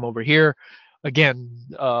people come over here, again,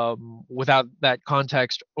 without that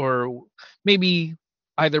context, or maybe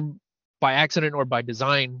either by accident or by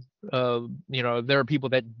design, there are people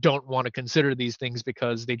that don't want to consider these things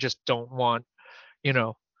because they just don't want, you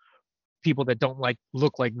know people that don't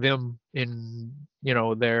look like them in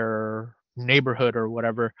their neighborhood or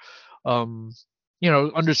whatever. um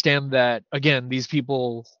Understand that, again, these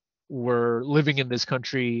people were living in this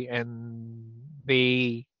country and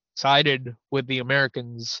they sided with the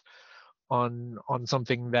Americans on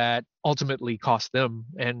something that ultimately cost them,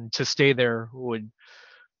 and to stay there would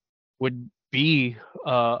be,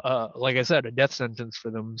 like I said, a death sentence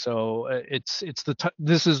for them. So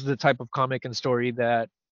this is the type of comic and story that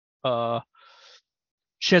uh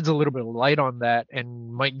sheds a little bit of light on that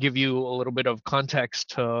and might give you a little bit of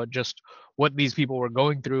context to just what these people were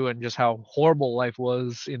going through and just how horrible life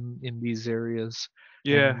was in these areas.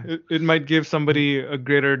 Yeah, And it might give somebody a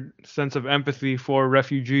greater sense of empathy for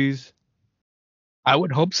refugees. I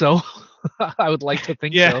would hope so. I would like to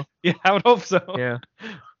think Yeah, so. yeah, I would hope so. Yeah.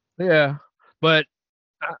 Yeah. But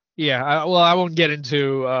yeah, well, I won't get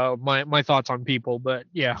into my thoughts on people, but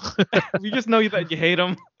yeah. We just know that you hate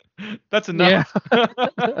them. That's Yeah. enough.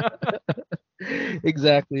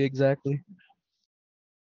 Exactly.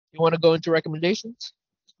 You want to go into recommendations?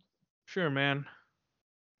 Sure, man.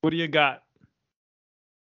 What do you got?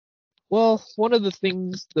 Well, one of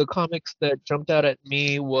the comics that jumped out at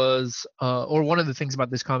me was, or one of the things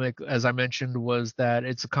about this comic, as I mentioned, was that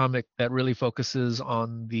it's a comic that really focuses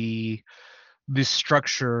on the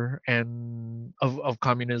structure and of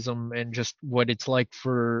communism, and just what it's like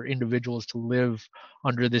for individuals to live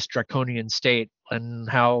under this draconian state, and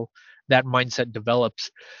how that mindset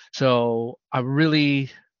develops. So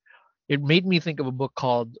it made me think of a book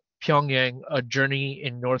called Pyongyang: A Journey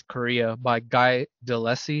in North Korea by Guy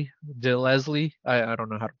DeLeslie. I don't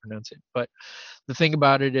know how to pronounce it, but the thing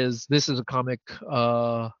about it is this is a comic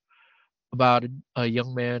about a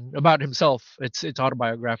young man, about himself. It's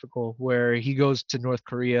autobiographical, where he goes to North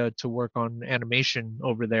Korea to work on animation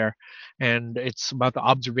over there, and it's about the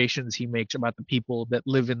observations he makes about the people that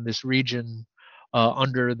live in this region,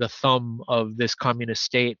 under the thumb of this communist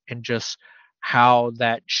state, and just how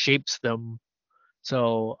that shapes them.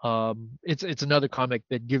 So it's another comic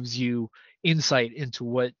that gives you insight into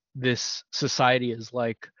what this society is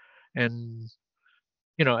like, and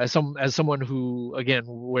as someone who, again,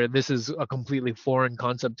 where this is a completely foreign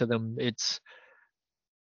concept to them, it's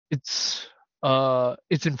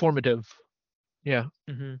informative. Yeah,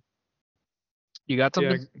 Hmm. you got Yeah,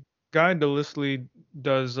 something? Guy DeLisle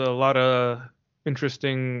does a lot of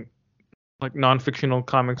interesting, like non-fictional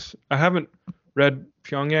comics. I haven't read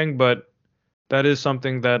Pyongyang, but that is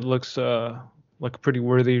something that looks like a pretty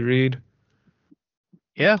worthy read.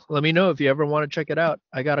 Yeah, let me know if you ever want to check it out.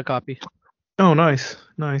 I got a copy. Oh, nice,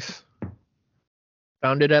 nice.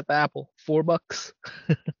 Found it at the Apple. $4.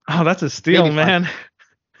 Oh, that's a Maybe steal, 5. man.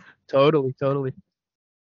 Totally. What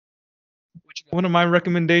you got? One of my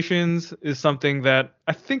recommendations is something that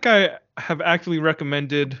I think I have actually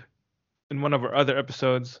recommended in one of our other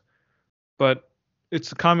episodes, but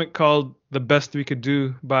it's a comic called The Best We Could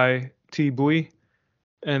Do by T. Bui.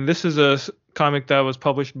 And this is a comic that was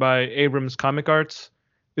published by Abrams Comic Arts.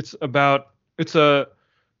 It's a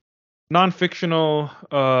non-fictional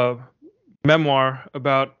memoir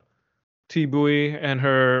about T. Bui and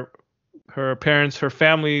her parents, her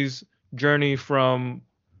family's journey from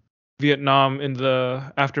Vietnam in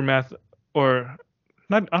the aftermath, or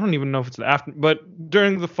not. I don't even know if it's the after, but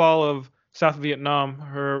during the fall of South Vietnam,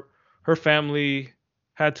 her family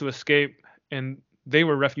had to escape, and they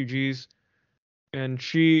were refugees, and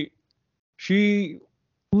she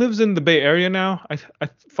lives in the Bay Area now. I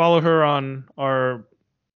follow her on our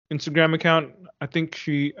Instagram account. I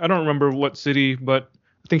don't remember what city, but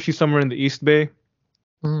I think she's somewhere in the East Bay.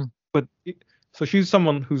 Mm. But so she's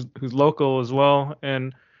someone who's local as well,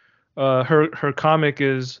 and her comic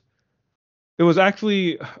is it was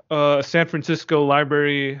actually a San Francisco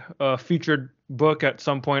library featured book at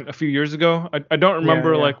some point a few years ago. I don't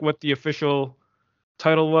remember Yeah. like what the official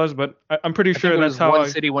title was, but I'm pretty I think sure it that's was how One I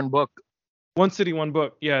City, One Book. One City One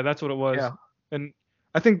Book. Yeah, that's what it was. Yeah. And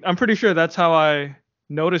I'm pretty sure that's how I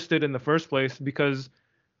noticed it in the first place, because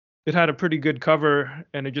it had a pretty good cover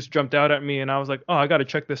and it just jumped out at me, and I was like, oh, I got to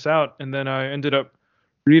check this out. And then I ended up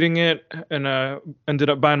reading it, and ended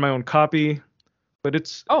up buying my own copy.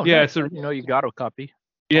 But Oh, yeah, nice. You know, you got a copy.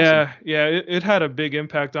 Awesome. yeah, it had a big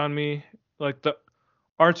impact on me. Like, the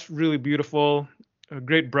art's really beautiful,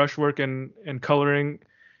 great brushwork and coloring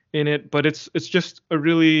in it, but it's just a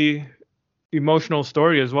really emotional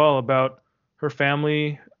story as well about her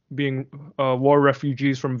family being war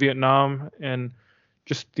refugees from Vietnam, and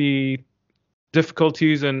just the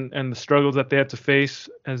difficulties and the struggles that they had to face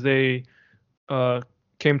as they uh,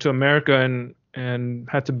 came to America and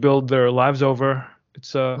had to build their lives over.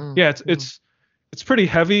 It's Mm, yeah, mm. it's pretty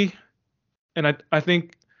heavy, and I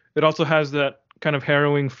think it also has that kind of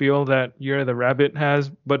harrowing feel that Year the Rabbit has,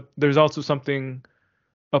 but there's also something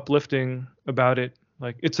uplifting about it.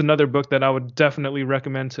 Like, it's another book that I would definitely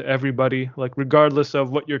recommend to everybody. Like, regardless of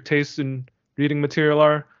what your tastes in reading material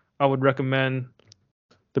are, I would recommend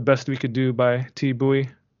The Best We Could Do by T. Bowie,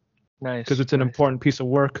 because Nice, it's an nice, important piece of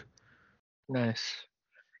work. nice.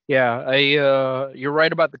 Yeah, you're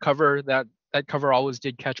right about the cover. That cover always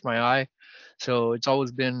did catch my eye. So it's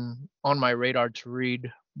always been on my radar to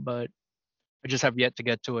read, but I just have yet to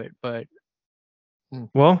get to it. But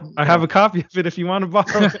Well, I you have know. a copy of it if you want to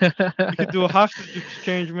borrow it. We could do a hostage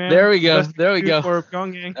exchange, There man. we The go. best There we we could do go. for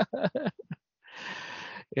Pyongyang.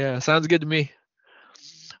 Yeah, sounds good to me.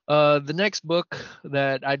 The next book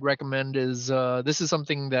that I'd recommend is this is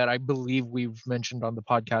something that I believe we've mentioned on the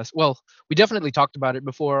podcast. Well, we definitely talked about it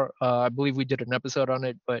before. I believe we did an episode on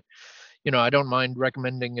it, but I don't mind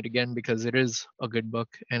recommending it again because it is a good book,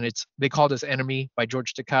 and it's They Called Us Enemy by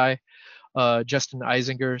George Takei, Justin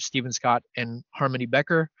Eisinger, Stephen Scott, and Harmony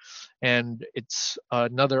Becker, and it's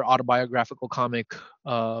another autobiographical comic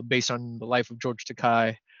based on the life of George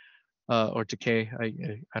Takei, or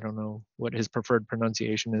Takei. I don't know what his preferred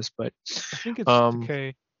pronunciation is, but I think it's um,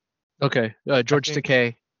 Decay. okay, I George think.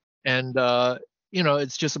 Takei, and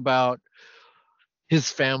it's just about his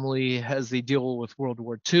family as they deal with World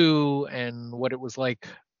War II and what it was like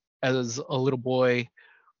as a little boy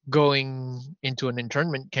going into an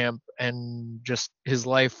internment camp, and just his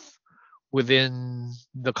life within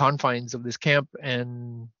the confines of this camp,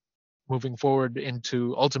 and moving forward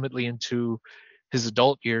into ultimately into his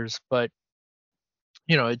adult years. But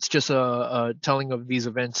it's just a telling of these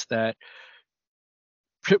events that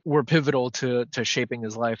were pivotal to shaping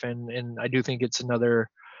his life, and I do think it's another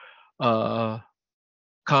uh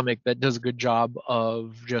comic that does a good job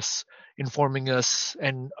of just informing us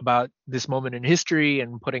and about this moment in history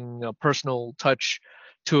and putting a personal touch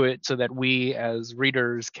to it so that we as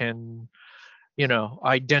readers can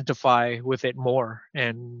identify with it more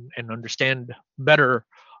and understand better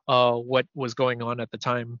what was going on at the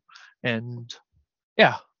time. And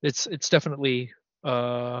yeah, it's definitely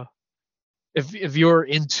uh if you're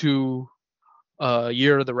into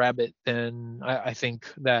Year of the Rabbit, then I think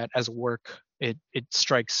that as a work, it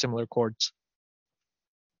strikes similar chords.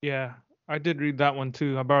 Yeah, I did read that one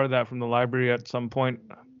too. I borrowed that from the library at some point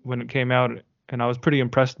when it came out, and I was pretty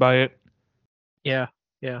impressed by it. Yeah,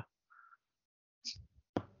 yeah.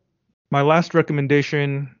 My last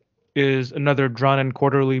recommendation is another Drawn and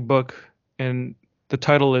Quarterly book, and the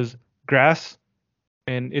title is Grass,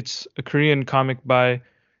 and it's a Korean comic by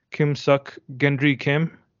Kim Suk Gendry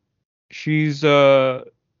Kim. She's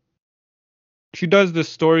she does this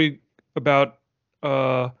story about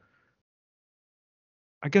uh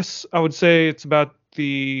I guess I would say it's about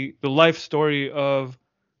the life story of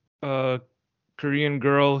a Korean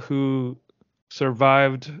girl who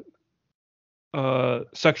survived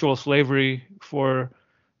sexual slavery for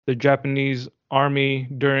the Japanese army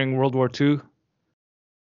during World War II,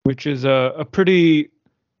 which is a pretty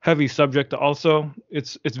heavy subject. Also,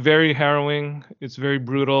 it's very harrowing. It's very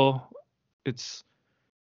brutal. It's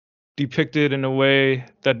depicted in a way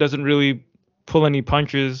that doesn't really pull any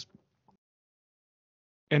punches,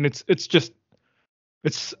 and it's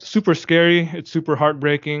super scary. It's super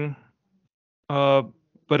heartbreaking. Uh,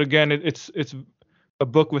 but again, it's a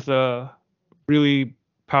book with a really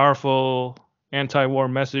powerful anti-war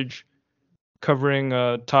message, covering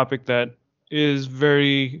a topic that is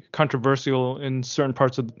very controversial in certain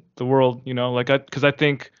parts of the world. Like, because I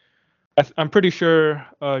think I'm pretty sure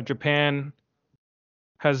Japan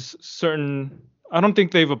has certain. I don't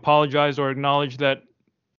think they've apologized or acknowledged that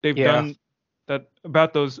they've Yeah. done that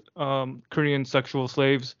about those Korean sexual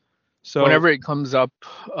slaves. So Whenever it comes up,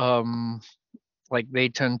 um, like they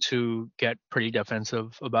tend to get pretty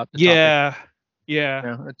defensive about the topic. yeah, yeah,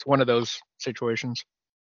 Yeah, it's one of those situations.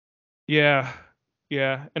 yeah,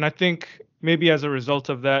 yeah, and I think maybe as a result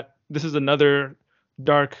of that, this is another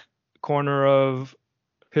dark corner of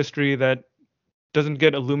history that doesn't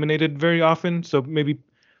get illuminated very often. So maybe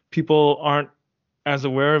people aren't as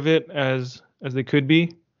aware of it as they could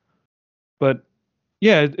be. But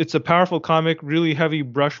yeah, it's a powerful comic, really heavy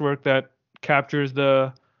brushwork that captures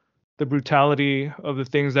the brutality of the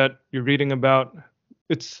things that you're reading about.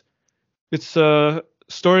 It's a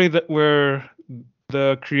story that where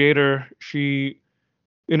the creator, she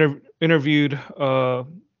interviewed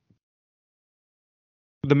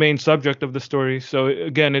the main subject of the story. So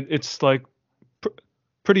again, it's like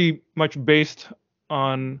pretty much based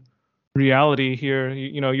on reality here.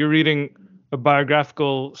 You're reading a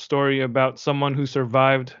biographical story about someone who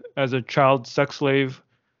survived as a child sex slave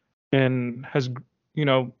and has,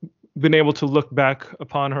 been able to look back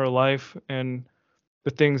upon her life and the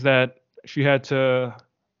things that she had to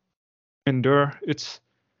endure. It's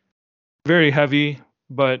very heavy,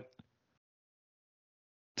 but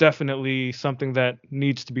definitely something that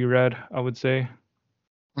needs to be read, I would say.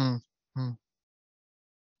 Mm-hmm.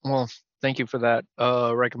 Well, thank you for that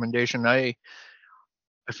recommendation. I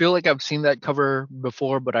feel like I've seen that cover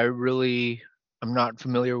before, but I'm not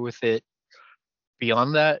familiar with it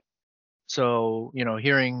beyond that. So,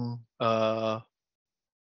 hearing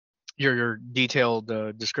your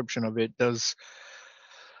detailed description of it does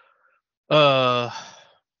I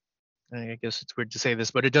guess it's weird to say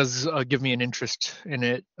this, but it does give me an interest in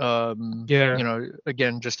it. Yeah.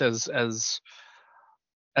 Again, just as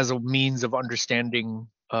a means of understanding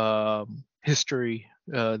history,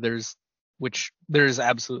 which there's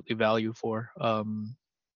absolutely value for.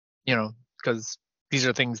 Because these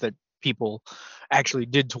are things that people actually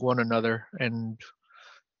did to one another, and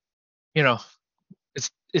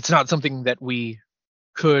it's not something that we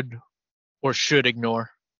could or should ignore.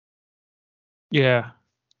 Yeah,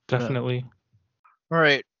 definitely. All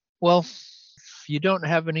right. Well, if you don't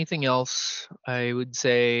have anything else, I would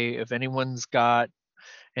say if anyone's got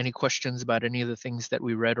any questions about any of the things that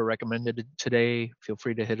we read or recommended today, feel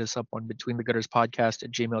free to hit us up on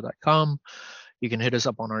betweenthegutterspodcast@gmail.com. You can hit us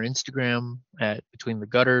up on our Instagram at Between the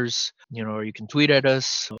Gutters, or you can tweet at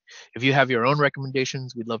us. If you have your own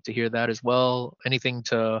recommendations, we'd love to hear that as well. Anything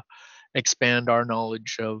to expand our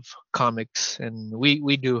knowledge of comics. And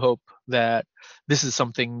we do hope that this is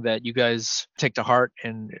something that you guys take to heart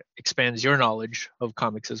and expands your knowledge of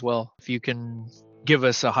comics as well. If you can give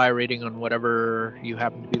us a high rating on whatever you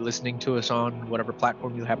happen to be listening to us on, whatever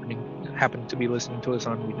platform you happen to be listening to us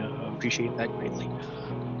on, we'd appreciate that greatly.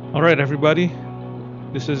 All right, everybody.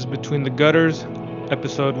 This is Between the Gutters,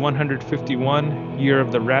 episode 151, Year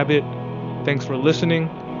of the Rabbit. Thanks for listening.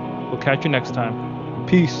 We'll catch you next time.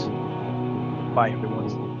 Peace. Bye,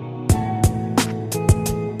 everyone.